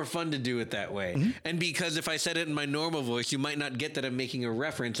it's more fun to do it that way. And because if I said it in my normal voice, you might not get that I'm making a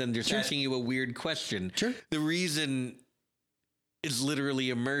reference and just asking you a weird question. Sure. The reason is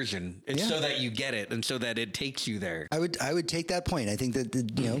literally immersion. It's so that you get it and so that it takes you there. I would take that point. I think that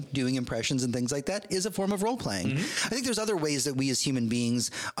doing impressions and things like that is a form of role playing. I think there's other ways that we as human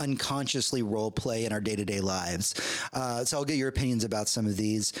beings unconsciously role play in our day-to-day lives. So I'll get your opinions about some of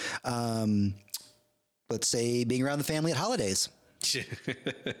these. Let's say being around the family at holidays.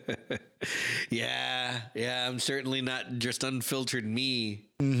 Yeah, I'm certainly not just unfiltered me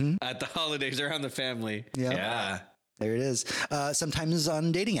at the holidays around the family. Yeah. There it is. Sometimes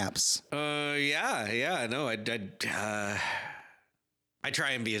on dating apps. No, I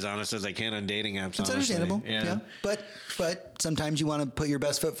try and be as honest as I can on dating apps. It's honestly. understandable. Yeah. But sometimes you want to put your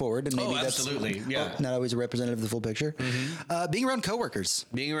best foot forward, and maybe absolutely. that's not always a representative of the full picture. Being around coworkers.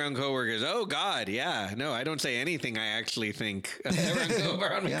 Being around coworkers. Oh God, yeah. No, I don't say anything I actually think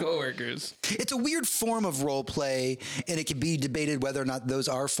around my coworkers. It's a weird form of role play, and it can be debated whether or not those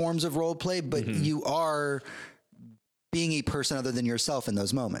are forms of role play, but you are being a person other than yourself in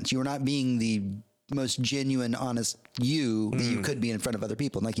those moments. You're not being the most genuine, honest you that you could be in front of other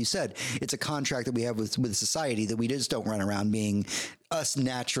people. And like you said, it's a contract that we have with society that we just don't run around being us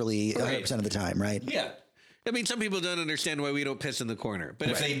naturally 100% of the time, right? Yeah. I mean, some people don't understand why we don't piss in the corner, but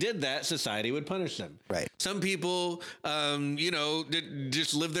if they did that, society would punish them. Right. Some people,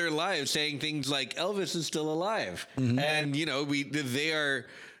 just live their lives saying things like Elvis is still alive, and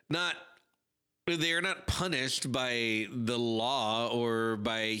they are not punished by the law or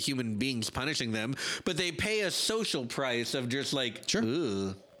by human beings punishing them, but they pay a social price of just like,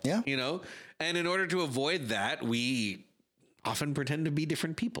 ugh, and in order to avoid that, we often pretend to be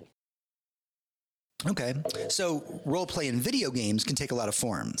different people. Okay. So role play in video games can take a lot of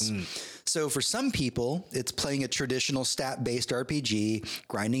forms. So for some people, it's playing a traditional stat-based RPG,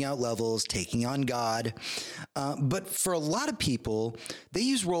 grinding out levels, taking on God. But for a lot of people, they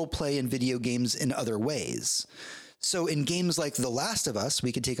use role play in video games in other ways. So in games like The Last of Us,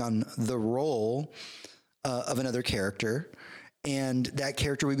 we could take on the role of another character, and that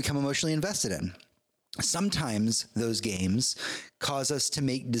character we become emotionally invested in. Sometimes those games cause us to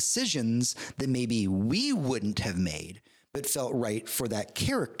make decisions that maybe we wouldn't have made, but felt right for that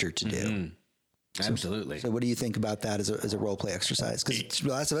character to do. Absolutely. So what do you think about that as a role play exercise? Because The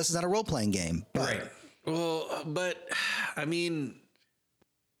Last of Us is not a role playing game. But right. Well, but I mean,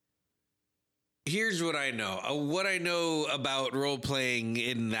 here's what I know. What I know about role playing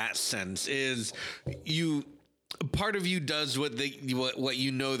in that sense is part of you does what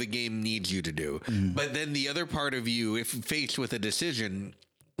you know the game needs you to do, but then the other part of you, if faced with a decision,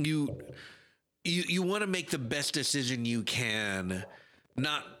 you want to make the best decision you can.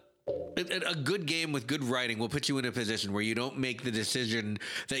 Not a good game with good writing will put you in a position where you don't make the decision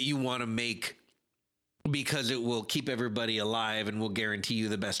that you want to make because it will keep everybody alive and will guarantee you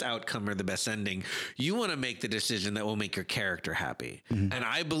the best outcome or the best ending. You want to make the decision that will make your character happy. And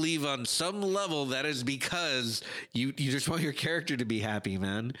I believe on some level that is because you just want your character to be happy,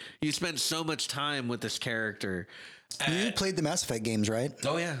 man. You spent so much time with this character. You played the Mass Effect games, right?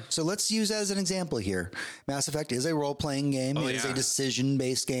 Oh, yeah. So let's use as an example here. Mass Effect is a role-playing game. It is a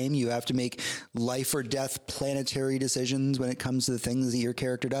decision-based game. You have to make life or death planetary decisions when it comes to the things that your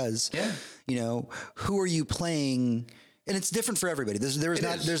character does. Yeah. Who are you playing And it's different for everybody. There's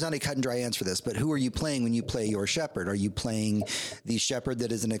not a cut and dry answer for this, but who are you playing when you play your shepherd? Are you playing the shepherd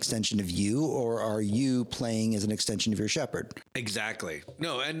that is an extension of you, or are you playing as an extension of your shepherd? Exactly.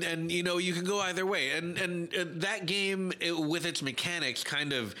 No, and you know, you can go either way. And that game with its mechanics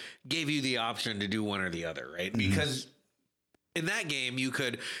kind of gave you the option to do one or the other, right? Because in that game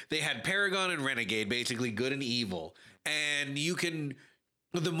they had Paragon and Renegade, basically good and evil. And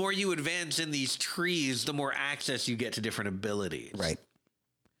the more you advance in these trees, the more access you get to different abilities. Right.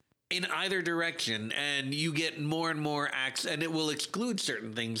 In either direction, and you get more and more access, and it will exclude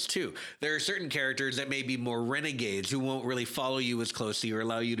certain things too. There are certain characters that may be more renegades who won't really follow you as closely or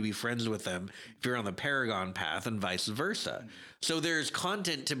allow you to be friends with them if you're on the Paragon path, and vice versa. So there's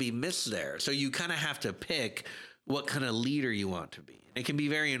content to be missed there. So you kind of have to pick what kind of leader you want to be. It can be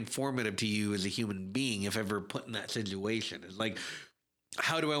very informative to you as a human being if ever put in that situation. It's like,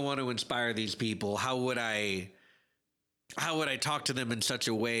 how do I want to inspire these people? How would I talk to them in such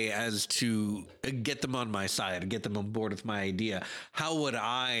a way as to get them on my side, get them on board with my idea? How would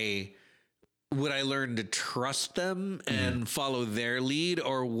I learn to trust them and follow their lead,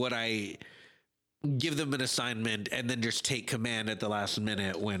 or would I give them an assignment and then just take command at the last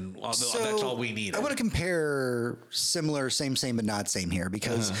minute when that's all we need? I want to compare similar, same, but not same here,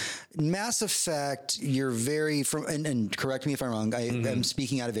 because Mass Effect, you're very and correct me if I'm wrong. I'm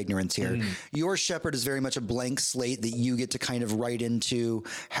speaking out of ignorance here. Your shepherd is very much a blank slate that you get to kind of write into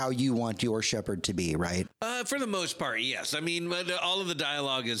how you want your shepherd to be, right? For the most part, yes. I mean, all of the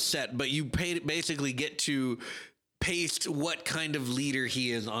dialogue is set, but you basically get to paste what kind of leader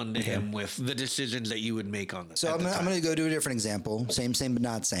he is onto him with the decisions that you would make on this. So I'm going to go to a different example. Same, but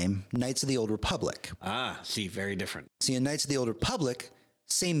not same. Knights of the Old Republic. See, very different. See, in Knights of the Old Republic,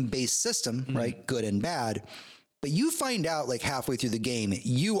 same base system, right? Good and bad. But you find out like halfway through the game,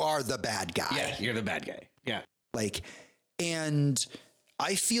 you are the bad guy. Yeah, you're the bad guy. Yeah. And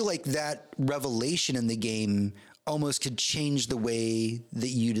I feel like that revelation in the game almost could change the way that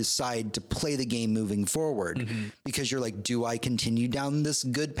you decide to play the game moving forward, because you're like, do I continue down this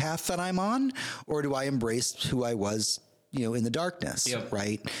good path that I'm on, or do I embrace who I was, in the darkness?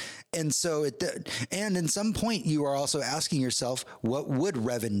 Right. And so and in some point you are also asking yourself, what would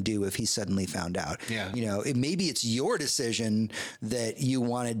Revan do if he suddenly found out? Yeah. Maybe it's your decision that you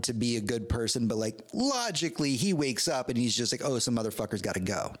wanted to be a good person, but like logically he wakes up and he's just like, oh, some motherfucker's got to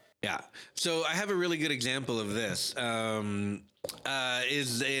go. Yeah. So I have a really good example of this.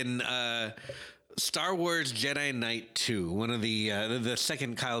 Is in Star Wars Jedi Knight 2, one of the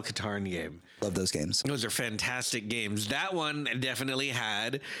second Kyle Katarn game. Love those games. Those are fantastic games. That one definitely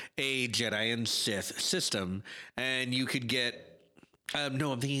had a Jedi and Sith system, and you could get.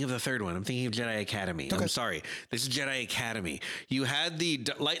 No, I'm thinking of the third one. I'm thinking of Jedi Academy. Okay. I'm sorry. This is Jedi Academy. You had the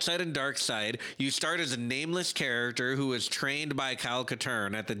light side and dark side. You start as a nameless character who was trained by Kyle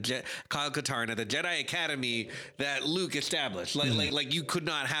Katarn at the Jedi Academy that Luke established. Like you could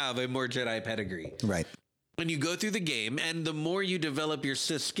not have a more Jedi pedigree. Right. And you go through the game, and the more you develop your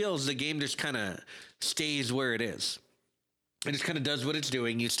Sith skills, the game just kind of stays where it is. It just kind of does what it's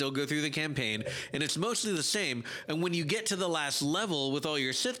doing. You still go through the campaign, and it's mostly the same. And when you get to the last level with all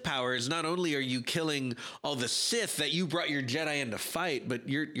your Sith powers, not only are you killing all the Sith that you brought your Jedi in to fight, but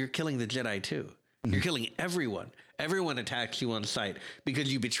you're killing the Jedi too. You're killing everyone. Everyone attacks you on sight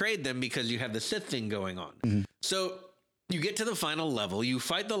because you betrayed them because you have the Sith thing going on. So you get to the final level. You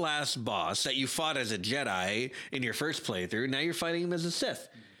fight the last boss that you fought as a Jedi in your first playthrough. Now you're fighting him as a Sith.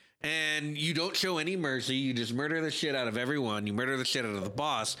 And you don't show any mercy. You just murder the shit out of everyone. You murder the shit out of the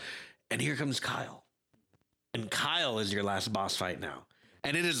boss. And here comes Kyle. And Kyle is your last boss fight now.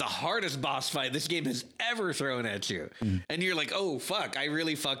 And it is the hardest boss fight this game has ever thrown at you. And you're like, oh, fuck, I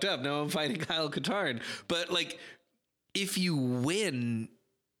really fucked up. Now I'm fighting Kyle Katarn. But, like, if you win,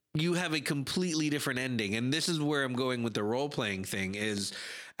 you have a completely different ending. And this is where I'm going with the role-playing thing is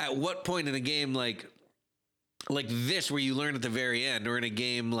at what point in a game, like this, where you learn at the very end, or in a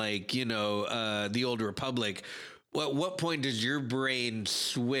game like, the Old Republic, at what point does your brain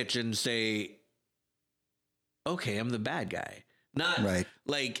switch and say, okay, I'm the bad guy? Not right.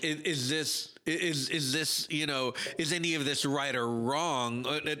 Like, is any of this right or wrong?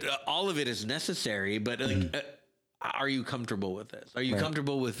 All of it is necessary, but are you comfortable with this? Are you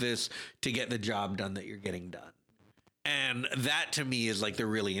comfortable with this to get the job done that you're getting done? And that to me is like the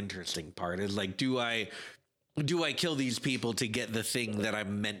really interesting part is like, do I kill these people to get the thing that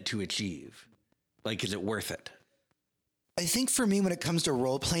I'm meant to achieve? Like, is it worth it? I think for me, when it comes to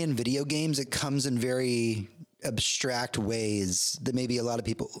role playing video games, it comes in very abstract ways that maybe a lot of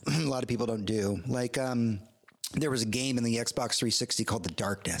people don't do. Like, there was a game in the Xbox 360 called The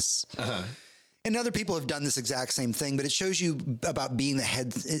Darkness. And other people have done this exact same thing, but it shows you about being the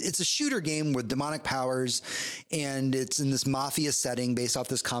head. It's a shooter game with demonic powers, and it's in this mafia setting based off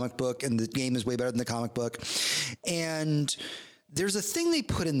this comic book, and the game is way better than the comic book. And there's a thing they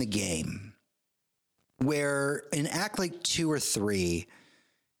put in the game where in act like 2 or 3,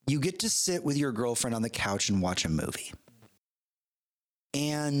 you get to sit with your girlfriend on the couch and watch a movie.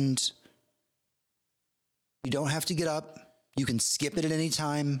 And you don't have to get up. You can skip it at any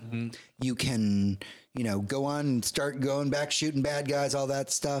time. Mm-hmm. You can, go on and start going back, shooting bad guys, all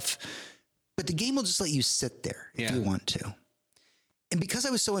that stuff. But the game will just let you sit there if you want to. And because I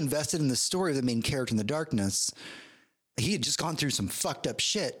was so invested in the story of the main character in the darkness, he had just gone through some fucked up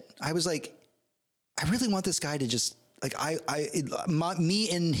shit. I was like, I really want this guy to just like, me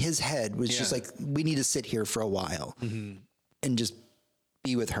in his head was just like, we need to sit here for a while and just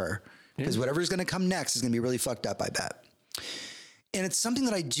be with her. Because whatever's going to come next is going to be really fucked up, I bet. And it's something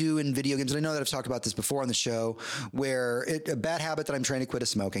that I do in video games. And I know that I've talked about this before on the show, where a bad habit that I'm trying to quit is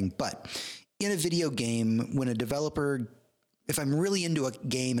smoking. But in a video game, when a developer, if I'm really into a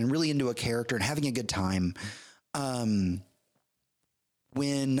game and really into a character and having a good time,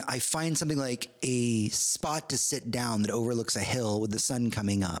 when I find something like a spot to sit down that overlooks a hill with the sun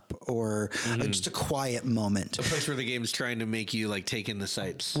coming up, or just a quiet moment. A place where the game's trying to make you like take in the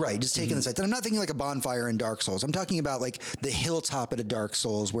sights. Right, just taking the sights. And I'm not thinking like a bonfire in Dark Souls. I'm talking about like the hilltop at a Dark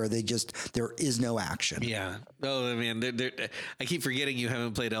Souls where there is no action. Yeah. Oh, man, I keep forgetting you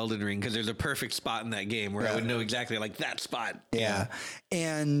haven't played Elden Ring, because there's a perfect spot in that game where I would know exactly like that spot. Yeah.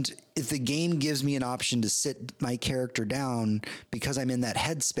 And if the game gives me an option to sit my character down because I'm in that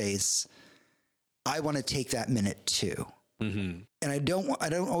headspace, I want to take that minute too. Mm-hmm. And I don't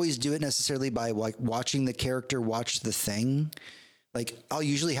always do it necessarily by like watching the character watch the thing. Like I'll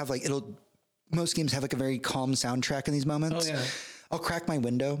usually have like most games have like a very calm soundtrack in these moments. Oh yeah. I'll crack my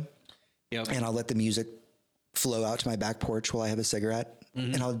window and I'll let the music flow out to my back porch while I have a cigarette,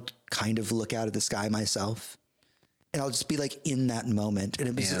 and I'll kind of look out at the sky myself. And I'll just be like in that moment.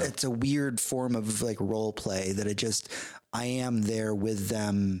 And it's a weird form of like role play that I am there with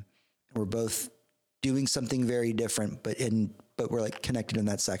them. We're both doing something very different, but we're like connected in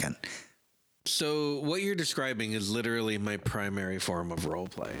that second. So what you're describing is literally my primary form of role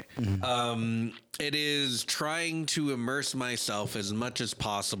play. Mm-hmm. It is trying to immerse myself as much as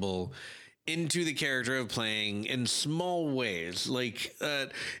possible into the character of playing in small ways. Like,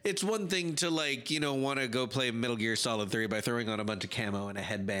 it's one thing to want to go play Metal Gear Solid 3 by throwing on a bunch of camo and a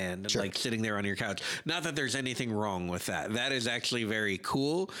headband and like sitting there on your couch. Not that there's anything wrong with that. That is actually very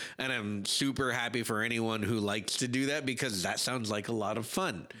cool. And I'm super happy for anyone who likes to do that, because that sounds like a lot of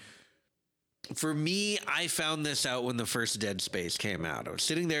fun. For me, I found this out when the first Dead Space came out. I was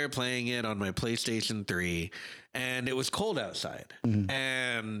sitting there playing it on my PlayStation 3, and it was cold outside. Mm-hmm.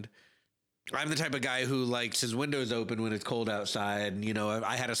 And I'm the type of guy who likes his windows open when it's cold outside. And,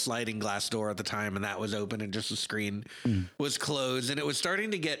 I had a sliding glass door at the time, and that was open, and just the screen was closed, and it was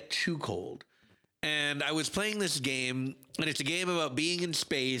starting to get too cold. And I was playing this game, and it's a game about being in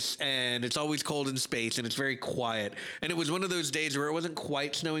space, and it's always cold in space, and it's very quiet. And it was one of those days where it wasn't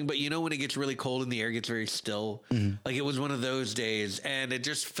quite snowing, but when it gets really cold and the air gets very still, like it was one of those days, and it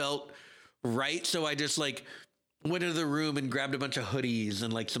just felt right. So I just went into the room and grabbed a bunch of hoodies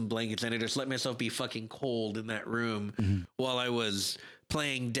and some blankets, and I just let myself be fucking cold in that room while I was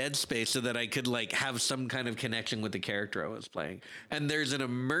playing Dead Space, so that I could have some kind of connection with the character I was playing. And there's an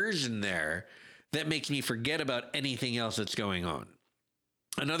immersion there that makes me forget about anything else that's going on.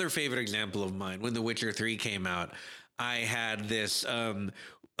 Another favorite example of mine, when The Witcher 3 came out, I had this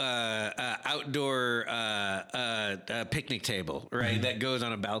outdoor picnic table, right? That goes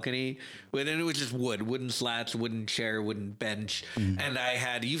on a balcony. And it was just wooden slats, wooden chair, wooden bench. And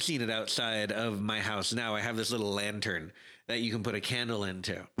you've seen it outside of my house now. I have this little lantern that you can put a candle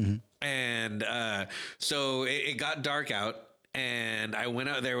into. And so it got dark out, and I went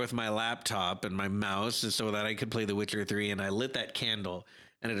out there with my laptop and my mouse so that I could play The Witcher 3, and I lit that candle,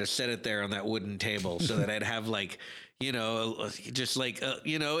 and I just set it there on that wooden table so that I'd have it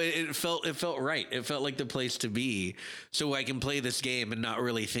felt right. It felt like the place to be, so I can play this game and not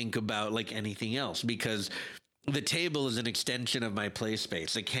really think about anything else, because the table is an extension of my play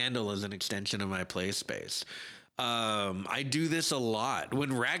space. The candle is an extension of my play space. I do this a lot.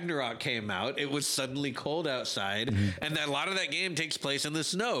 When Ragnarok came out, it was suddenly cold outside, and a lot of that game takes place in the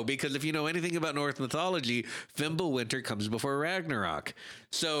snow, because if you know anything about Norse mythology, Fimbulwinter comes before Ragnarok.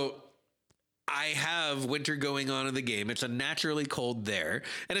 So I have winter going on in the game. It's unnaturally cold there,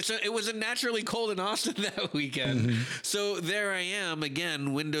 and it was unnaturally cold in Austin that weekend. So there I am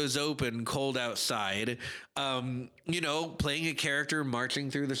again, windows open, cold outside. Playing a character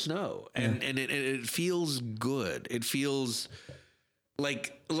marching through the snow, and it feels good. It feels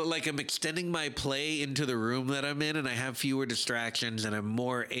like I'm extending my play into the room that I'm in, and I have fewer distractions, and I'm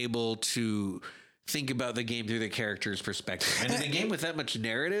more able to think about the game through the character's perspective. And in a game with that much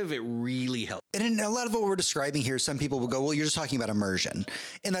narrative, it really helps. And in a lot of what we're describing here, some people will go, well, you're just talking about immersion.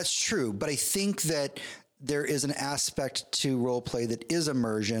 And that's true. But I think that there is an aspect to role play that is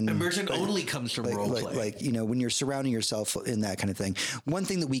immersion. Immersion only comes from role play. When you're surrounding yourself in that kind of thing. One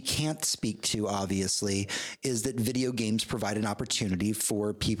thing that we can't speak to, obviously, is that video games provide an opportunity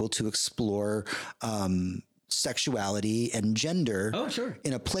for people to explore sexuality and gender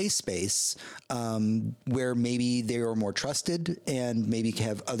in a play space where maybe they are more trusted and maybe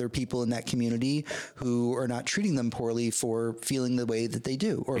have other people in that community who are not treating them poorly for feeling the way that they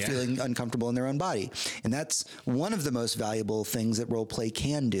do or feeling uncomfortable in their own body. And that's one of the most valuable things that role play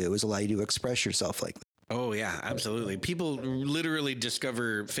can do, is allow you to express yourself like that. Oh yeah, absolutely. People literally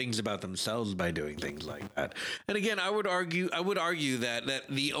discover things about themselves by doing things like that. And again, I would argue that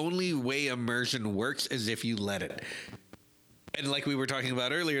the only way immersion works is if you let it. And like we were talking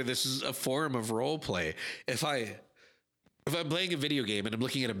about earlier, this is a form of role play. If I'm playing a video game and I'm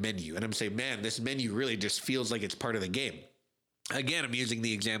looking at a menu and I'm saying, man, this menu really just feels like it's part of the game. Again, I'm using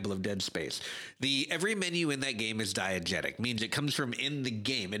the example of Dead Space. Every menu in that game is diegetic, means it comes from in the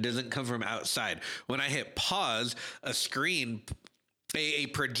game. It doesn't come from outside. When I hit pause, a screen, a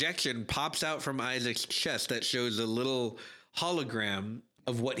projection pops out from Isaac's chest that shows a little hologram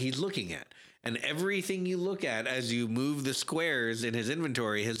of what he's looking at. And everything you look at as you move the squares in his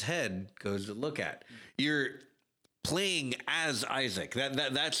inventory, his head goes to look at. You're playing as Isaac.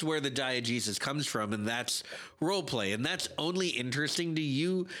 That's where the diegesis comes from, and that's role play. And that's only interesting to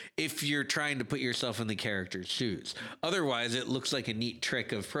you if you're trying to put yourself in the character's shoes. Otherwise, it looks like a neat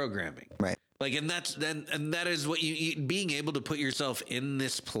trick of programming. Right. And that is what being able to put yourself in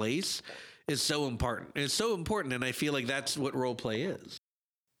this place is so important. It's so important, and I feel like that's what role play is.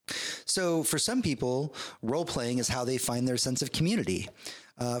 So for some people, role playing is how they find their sense of community.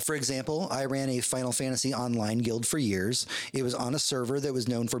 For example, I ran a Final Fantasy Online guild for years. It was on a server that was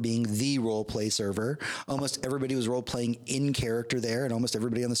known for being the role play server. Almost everybody was role playing in character there, and almost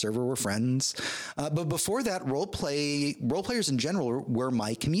everybody on the server were friends. But before that, role players in general were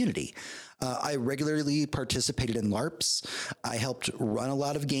my community. I regularly participated in LARPs. I helped run a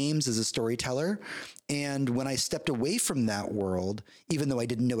lot of games as a storyteller. And when I stepped away from that world, even though I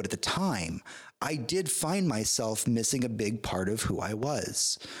didn't know it at the time, I did find myself missing a big part of who I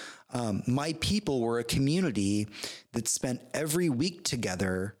was. My people were a community that spent every week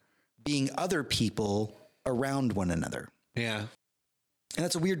together being other people around one another. Yeah. And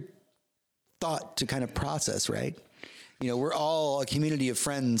that's a weird thought to kind of process, right? We're all a community of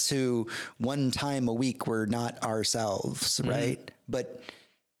friends who one time a week were not ourselves, right?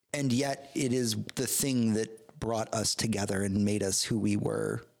 And yet it is the thing that brought us together and made us who we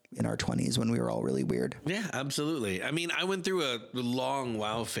were in our 20s when we were all really weird. Yeah, absolutely. I mean, I went through a long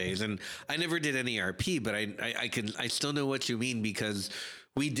WoW phase, and I never did any RP, but I still know what you mean, because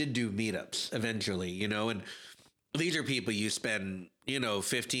we did do meetups eventually, and these are people you spend,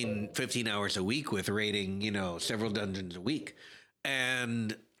 15 hours a week with, raiding, several dungeons a week.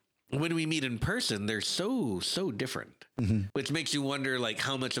 And when we meet in person, they're so different, which makes you wonder, like,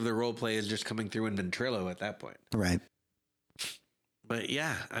 how much of the role play is just coming through in Ventrilo at that point. Right. But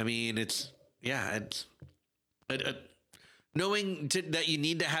yeah, I mean, it's knowing that you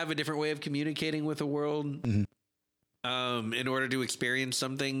need to have a different way of communicating with the world in order to experience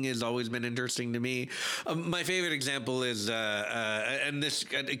something has always been interesting to me. My favorite example is, and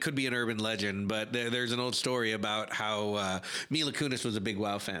it could be an urban legend, but there's an old story about how Mila Kunis was a big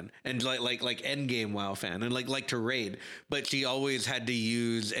WoW fan, and like endgame WoW fan, and like to raid, but she always had to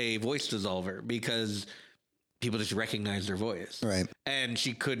use a voice dissolver because people just recognize their voice. Right. And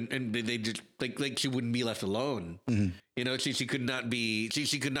she couldn't, and they just like she wouldn't be left alone. She could not be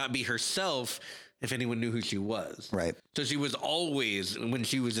herself if anyone knew who she was. Right. So she was always, when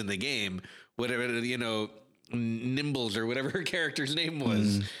she was in the game, whatever, Nimbles or whatever her character's name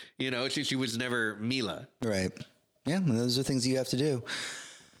was, she was never Mila. Right. Yeah. Those are things you have to do.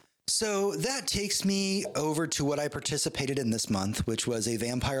 So that takes me over to what I participated in this month, which was a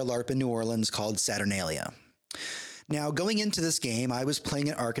vampire LARP in New Orleans called Saturnalia. Now, going into this game, I was playing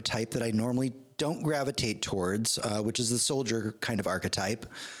an archetype that I normally don't gravitate towards, which is the soldier kind of archetype.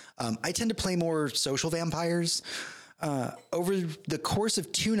 I tend to play more social vampires. Over the course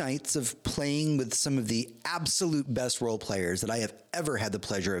of 2 nights of playing with some of the absolute best role players that I have ever had the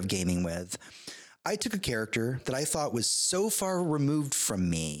pleasure of gaming with, I took a character that I thought was so far removed from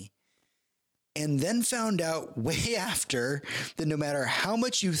me, and then found out way after that no matter how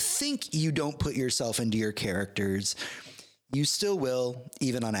much you think you don't put yourself into your characters, you still will,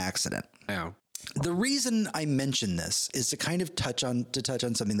 even on accident. Yeah. The reason I mention this is to kind of touch on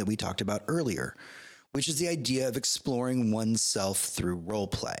something that we talked about earlier, which is the idea of exploring oneself through role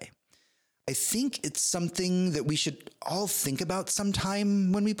play. I think it's something that we should all think about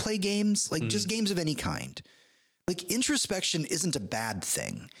sometime when we play games, like just games of any kind. Like introspection isn't a bad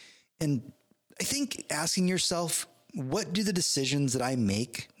thing. And I think asking yourself, what do the decisions that I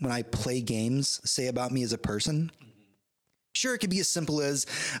make when I play games say about me as a person? Sure, it could be as simple as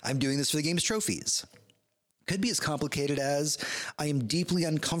I'm doing this for the game's trophies. Could be as complicated as I am deeply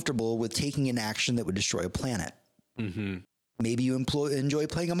uncomfortable with taking an action that would destroy a planet. Mm-hmm. Maybe you enjoy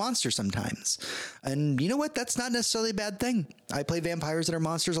playing a monster sometimes. And you know what? That's not necessarily a bad thing. I play vampires that are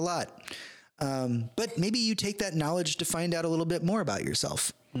monsters a lot. But maybe you take that knowledge to find out a little bit more about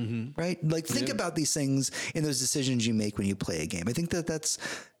yourself. Mm-hmm. Right? Like think about these things in those decisions you make when you play a game. I think that's,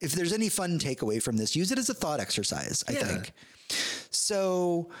 if there's any fun takeaway from this, use it as a thought exercise, I think.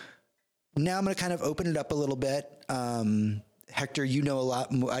 So now I'm going to kind of open it up a little bit. Hector, you know a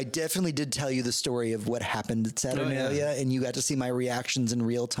lot more. I definitely did tell you the story of what happened at Saturnalia, and you got to see my reactions in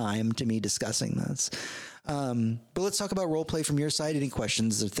real time to me discussing this. But let's talk about role play from your side. Any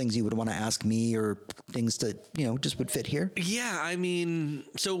questions or things you would want to ask me, or things that, just would fit here? Yeah, I mean,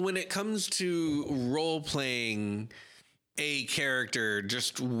 so when it comes to role playing a character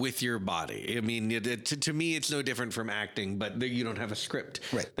just with your body, I mean, to me, it's no different from acting, but you don't have a script.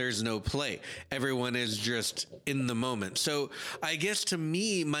 Right. There's no play. Everyone is just in the moment. So I guess to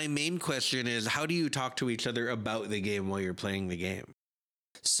me, my main question is, how do you talk to each other about the game while you're playing the game?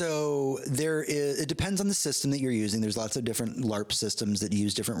 So it depends on the system that you're using. There's lots of different LARP systems that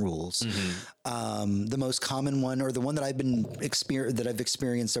use different rules. Mm-hmm. The most common one, or the one that I've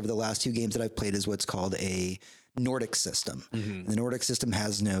experienced over the last 2 games that I've played, is what's called a Nordic system. Mm-hmm. The Nordic system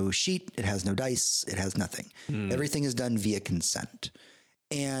has no sheet, it has no dice, it has nothing. Everything is done via consent.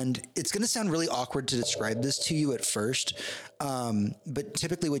 And it's going to sound really awkward to describe this to you at first. But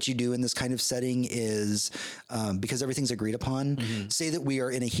typically what you do in this kind of setting is, because everything's agreed upon, say that we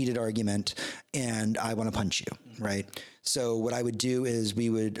are in a heated argument and I want to punch you, right? So what I would do is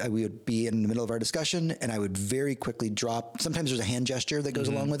we would be in the middle of our discussion, and I would very quickly drop. Sometimes there's a hand gesture that goes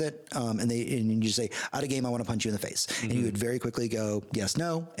along with it, and you say, "Out of game, I want to punch you in the face," and you would very quickly go, "Yes,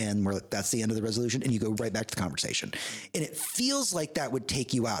 no," and that's the end of the resolution, and you go right back to the conversation. And it feels like that would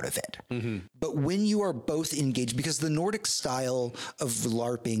take you out of it, but when you are both engaged, because the Nordic style of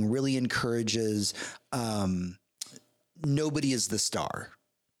LARPing really encourages nobody is the star.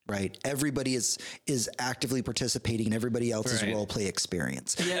 Right. Everybody is actively participating in everybody else's role play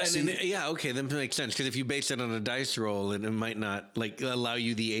experience. Yeah. Okay. That makes sense. Because if you base it on a dice roll, it might not allow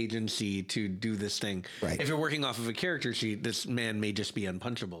you the agency to do this thing. Right. If you're working off of a character sheet, this man may just be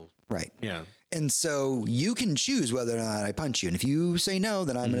unpunchable. Right. Yeah. And so you can choose whether or not I punch you. And if you say no,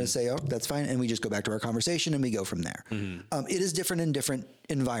 then I'm going to say, oh, that's fine. And we just go back to our conversation and we go from there. It is different in different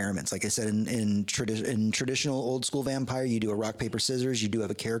environments. Like I said, in traditional old school Vampire, you do a rock, paper, scissors. You do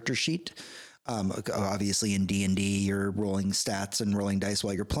have a character sheet. Obviously in D&D, you're rolling stats and rolling dice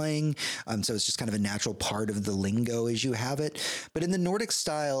while you're playing. So it's just kind of a natural part of the lingo as you have it. But in the Nordic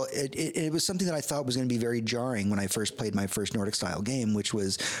style, it was something that I thought was going to be very jarring when I first played my first Nordic style game, which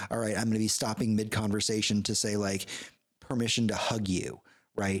was, all right, I'm going to be stopping mid-conversation to say, like, permission to hug you,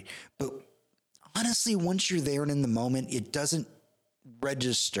 right? But honestly, once you're there and in the moment, it doesn't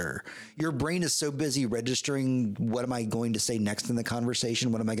register. Your brain is so busy registering, what am I going to say next in the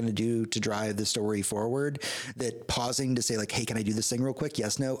conversation? What am I going to do to drive the story forward? That pausing to say, like, hey, can I do this thing real quick?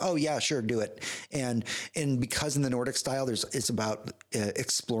 Yes, no. Oh yeah, sure. Do it. And because in the Nordic style, it's about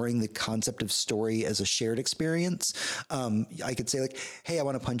exploring the concept of story as a shared experience. I could say, like, hey, I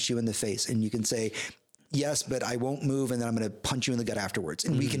want to punch you in the face. And you can say, yes, but I won't move. And then I'm going to punch you in the gut afterwards.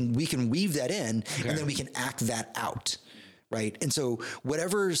 And we can weave that in, and then we can act that out. Right. And so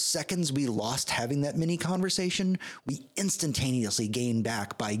whatever seconds we lost having that mini conversation, we instantaneously gain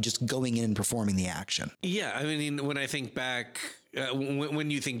back by just going in and performing the action. Yeah. I mean, when I think back,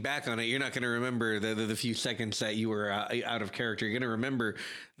 when you think back on it, you're not going to remember the few seconds that you were out of character. You're going to remember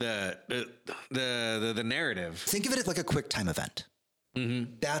the narrative. Think of it like a quick time event.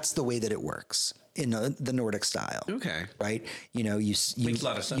 That's the way that it works in the Nordic style. Okay. Right. You know, Makes a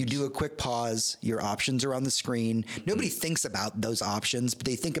lot of sense. you do a quick pause. Your options are on the screen. Nobody thinks about those options, but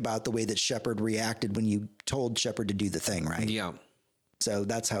they think about the way that Shepard reacted when you told Shepard to do the thing. Right. Yeah. So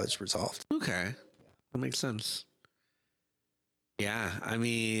that's how it's resolved. Okay. That makes sense. Yeah. I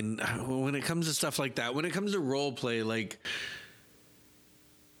mean, when it comes to stuff like that, when it comes to role play, like,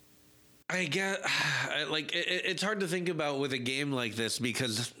 I get like it's hard to think about with a game like this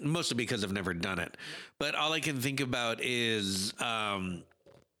because mostly because I've never done it. But all I can think about is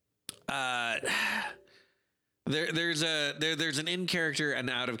there's an in character and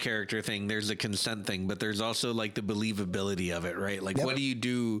out of character thing. There's a consent thing, but there's also like the believability of it, right? Like, what do you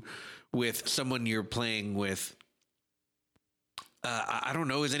do with someone you're playing with? I don't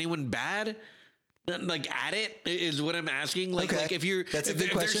know. Is anyone bad? Like at it is what I'm asking. Like, Okay. like if you're That's a good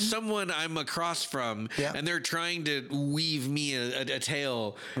if question. there's someone I'm across from and they're trying to weave me a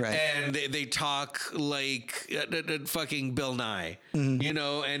tale, Right. and they talk like fucking Bill Nye, you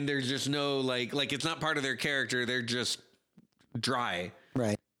know, and there's just no like it's not part of their character. They're just dry.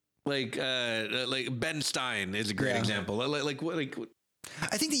 Right. Like Ben Stein is a great example. Like what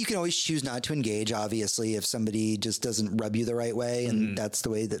I think that you can always choose not to engage, obviously, if somebody just doesn't rub you the right way. And that's the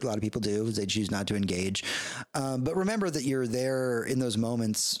way that a lot of people do, is they choose not to engage. But remember that you're there in those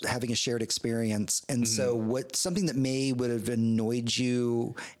moments having a shared experience. And so something that would have annoyed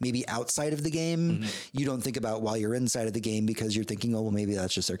you maybe outside of the game, you don't think about while you're inside of the game because you're thinking, oh, well, maybe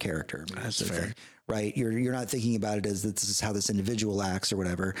that's just their character. Maybe That's their fair. thing. Right. You're not thinking about it as this is how this individual acts or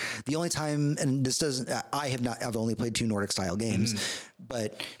whatever. The only time, and this doesn't, I've only played 2 Nordic style games,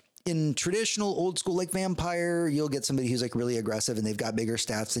 but in traditional old school, like Vampire, you'll get somebody who's like really aggressive and they've got bigger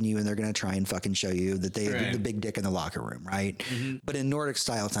stats than you and they're going to try and fucking show you that they have the big dick in the locker room. Right. But in Nordic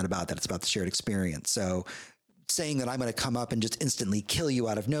style, it's not about that. It's about the shared experience. So saying that I'm going to come up and just instantly kill you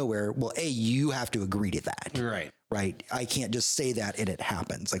out of nowhere, well, you have to agree to that. right. Right. I can't just say that and it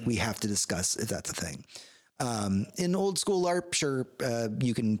happens. Like we have to discuss if that's a thing. In old school LARP, sure,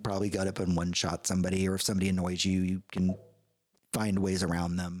 you can probably gut up and one shot somebody, or if somebody annoys you, you can find ways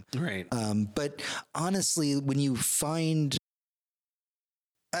around them. Right. But honestly, when you find,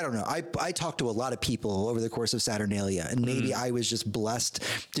 I don't know, I talked to a lot of people over the course of Saturnalia, and maybe I was just blessed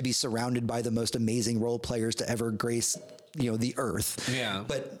to be surrounded by the most amazing role players to ever grace the earth. Yeah.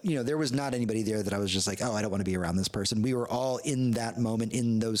 But, there was not anybody there that I was just like, oh, I don't want to be around this person. We were all in that moment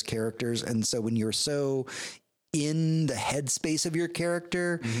in those characters. And so when you're so in the headspace of your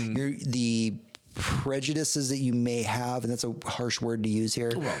character, the prejudices that you may have, and that's a harsh word to use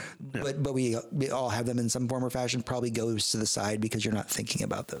here, but we all have them in some form or fashion, probably goes to the side because you're not thinking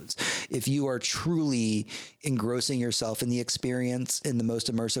about those. If you are truly engrossing yourself in the experience in the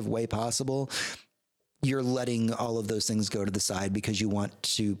most immersive way possible, you're letting all of those things go to the side because you want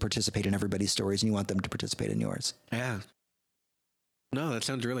to participate in everybody's stories and you want them to participate in yours. Yeah. No, that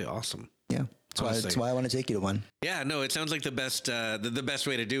sounds really awesome. Yeah. That's why I want to take you to one. Yeah, no, it sounds like the best the best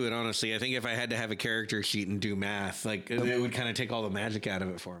way to do it, honestly. I think if I had to have a character sheet and do math, like it would kind of take all the magic out of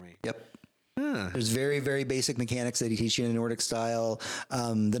it for me. Yep. There's very, very basic mechanics that he teaches you in Nordic style.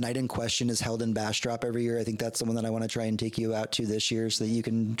 The night in question is held in Bastrop every year. I think that's the one that I want to try and take you out to this year so that you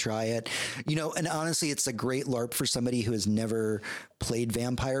can try it. And honestly, it's a great LARP for somebody who has never played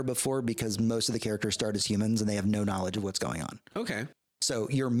Vampire before because most of the characters start as humans and they have no knowledge of what's going on. Okay. So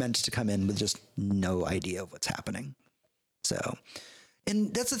you're meant to come in with just no idea of what's happening. So,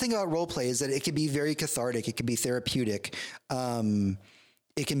 and that's the thing about role play is that it can be very cathartic. It can be therapeutic.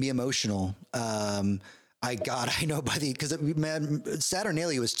 It can be emotional. I know because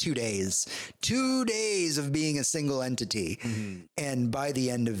Saturnalia was 2 days of being a single entity. And by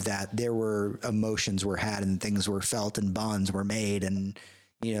the end of that, there were emotions were had and things were felt and bonds were made and,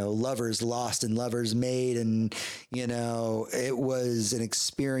 lovers lost and lovers made. And, it was an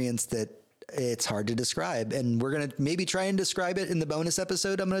experience that it's hard to describe. And we're going to maybe try and describe it in the bonus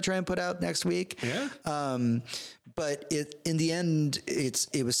episode I'm going to try and put out next week. Yeah. But in the end,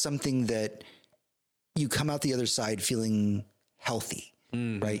 it was something that you come out the other side feeling healthy,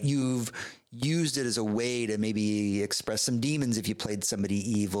 right? You've used it as a way to maybe express some demons if you played somebody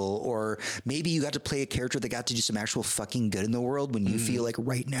evil, or maybe you got to play a character that got to do some actual fucking good in the world when you feel like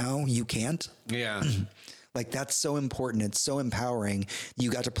right now you can't. Yeah. Like that's so important. It's so empowering. You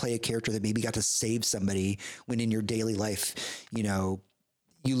got to play a character that maybe got to save somebody when in your daily life, you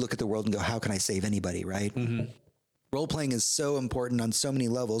look at the world and go, how can I save anybody? Right. Role playing is so important on so many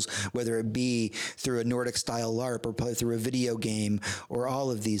levels, whether it be through a Nordic style LARP or play through a video game or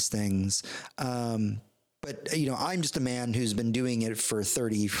all of these things. But, I'm just a man who's been doing it for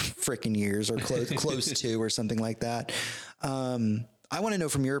 30 freaking years or close to or something like that. I want to know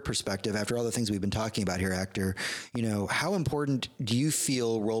from your perspective, after all the things we've been talking about here, Hector, how important do you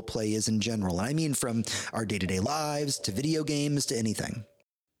feel role play is in general? And I mean from our day-to-day lives to video games to anything.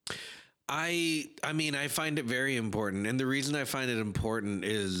 I mean, I find it very important. And the reason I find it important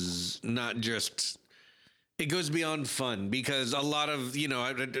is not just, it goes beyond fun, because a lot of,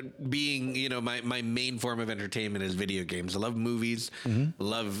 being, my main form of entertainment is video games. I love movies,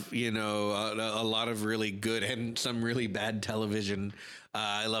 love, a lot of really good and some really bad television.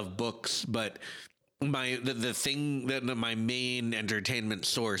 I love books, but the thing that my main entertainment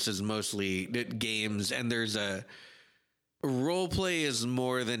source is mostly games. And there's role play is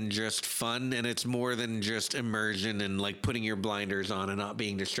more than just fun, and it's more than just immersion and like putting your blinders on and not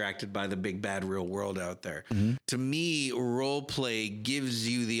being distracted by the big bad real world out there. To me, role play gives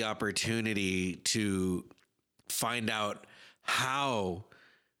you the opportunity to find out how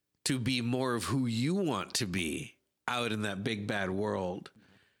to be more of who you want to be out in that big bad world,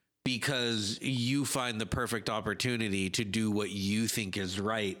 because you find the perfect opportunity to do what you think is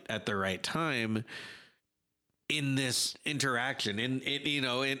right at the right time in this interaction, in a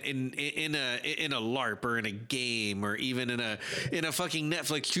LARP or in a game, or even in a fucking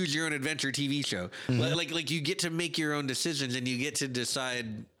Netflix choose your own adventure TV show. Like you get to make your own decisions, and you get to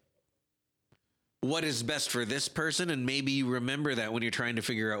decide what is best for this person. And maybe you remember that when you're trying to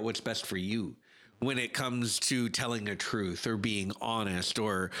figure out what's best for you, when it comes to telling a truth or being honest,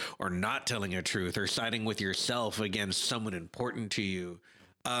 or not telling a truth, or siding with yourself against someone important to you.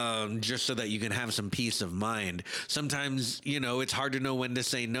 Just so that you can have some peace of mind. Sometimes, it's hard to know when to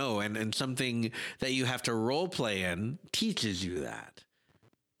say no. And something that you have to role play in teaches you that.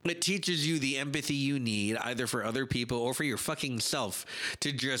 It teaches you the empathy you need, either for other people or for your fucking self,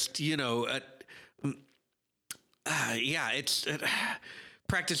 to just,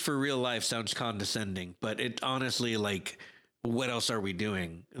 practice for real life sounds condescending, but it honestly, like, what else are we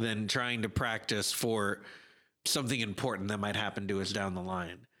doing than trying to practice for something important that might happen to us down the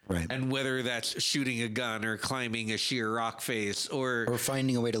line? Right. And whether that's shooting a gun or climbing a sheer rock face, or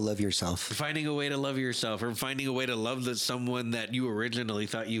finding a way to love yourself, or finding a way to love someone that you originally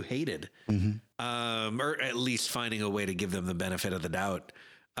thought you hated, or at least finding a way to give them the benefit of the doubt,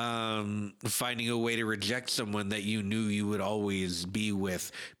 finding a way to reject someone that you knew you would always be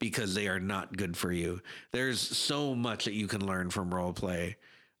with because they are not good for you. There's so much that you can learn from role play.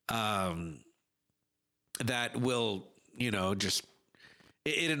 That will, just,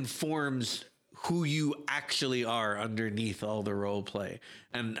 it informs who you actually are underneath all the role play.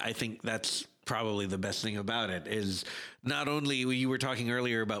 And I think that's probably the best thing about it, is not only, you were talking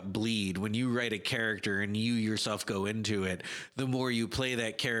earlier about bleed, when you write a character and you yourself go into it, the more you play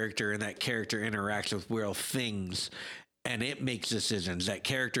that character and that character interacts with real things, and it makes decisions, that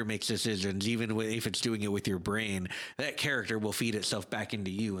character makes decisions, even if it's doing it with your brain, that character will feed itself back into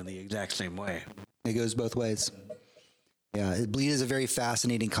you in the exact same way. It goes both ways. Yeah, bleed is a very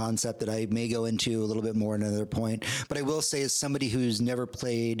fascinating concept that I may go into a little bit more at another point. But I will say, as somebody who's never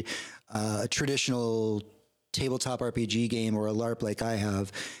played a traditional tabletop RPG game or a LARP like I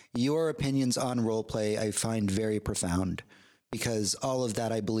have, your opinions on roleplay I find very profound, because all of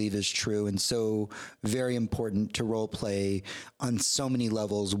that I believe is true and so very important to role play on so many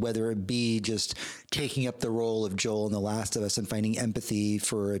levels, whether it be just taking up the role of Joel in The Last of Us and finding empathy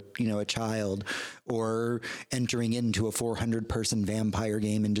for a child, or entering into a 400-person vampire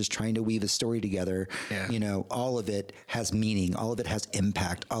game and just trying to weave a story together. Yeah. All of it has meaning. All of it has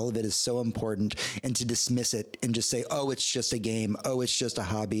impact. All of it is so important. And to dismiss it and just say, oh, it's just a game. Oh, it's just a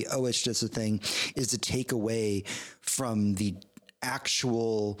hobby. Oh, it's just a thing, is to take away from the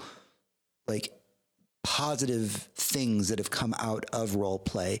actual, positive things that have come out of role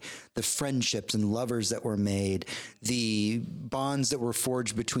play, the friendships and lovers that were made, the bonds that were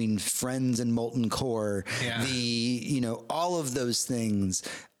forged between friends and Molten Core, all of those things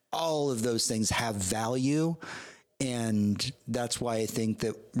have value. And that's why I think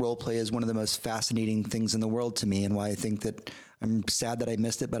that role play is one of the most fascinating things in the world to me, and why I think that I'm sad that I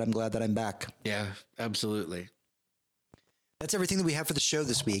missed it, but I'm glad that I'm back. Yeah, absolutely. That's everything that we have for the show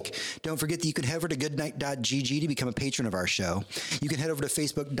this week. Don't forget that you can head over to goodnight.gg to become a patron of our show. You can head over to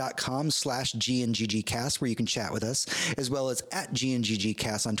facebook.com/GNGGcast, where you can chat with us, as well as at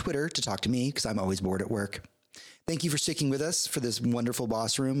GNGGcast on Twitter to talk to me, because I'm always bored at work. Thank you for sticking with us for this wonderful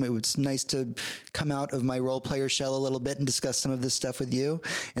boss room. It was nice to come out of my role player shell a little bit and discuss some of this stuff with you.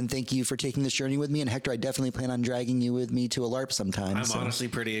 And thank you for taking this journey with me. And Hector, I definitely plan on dragging you with me to a LARP sometime. I'm honestly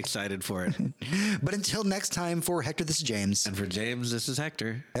pretty excited for it. But until next time, for Hector, this is James. And for James, this is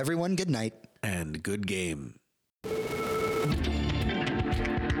Hector. Everyone, good night. And good game.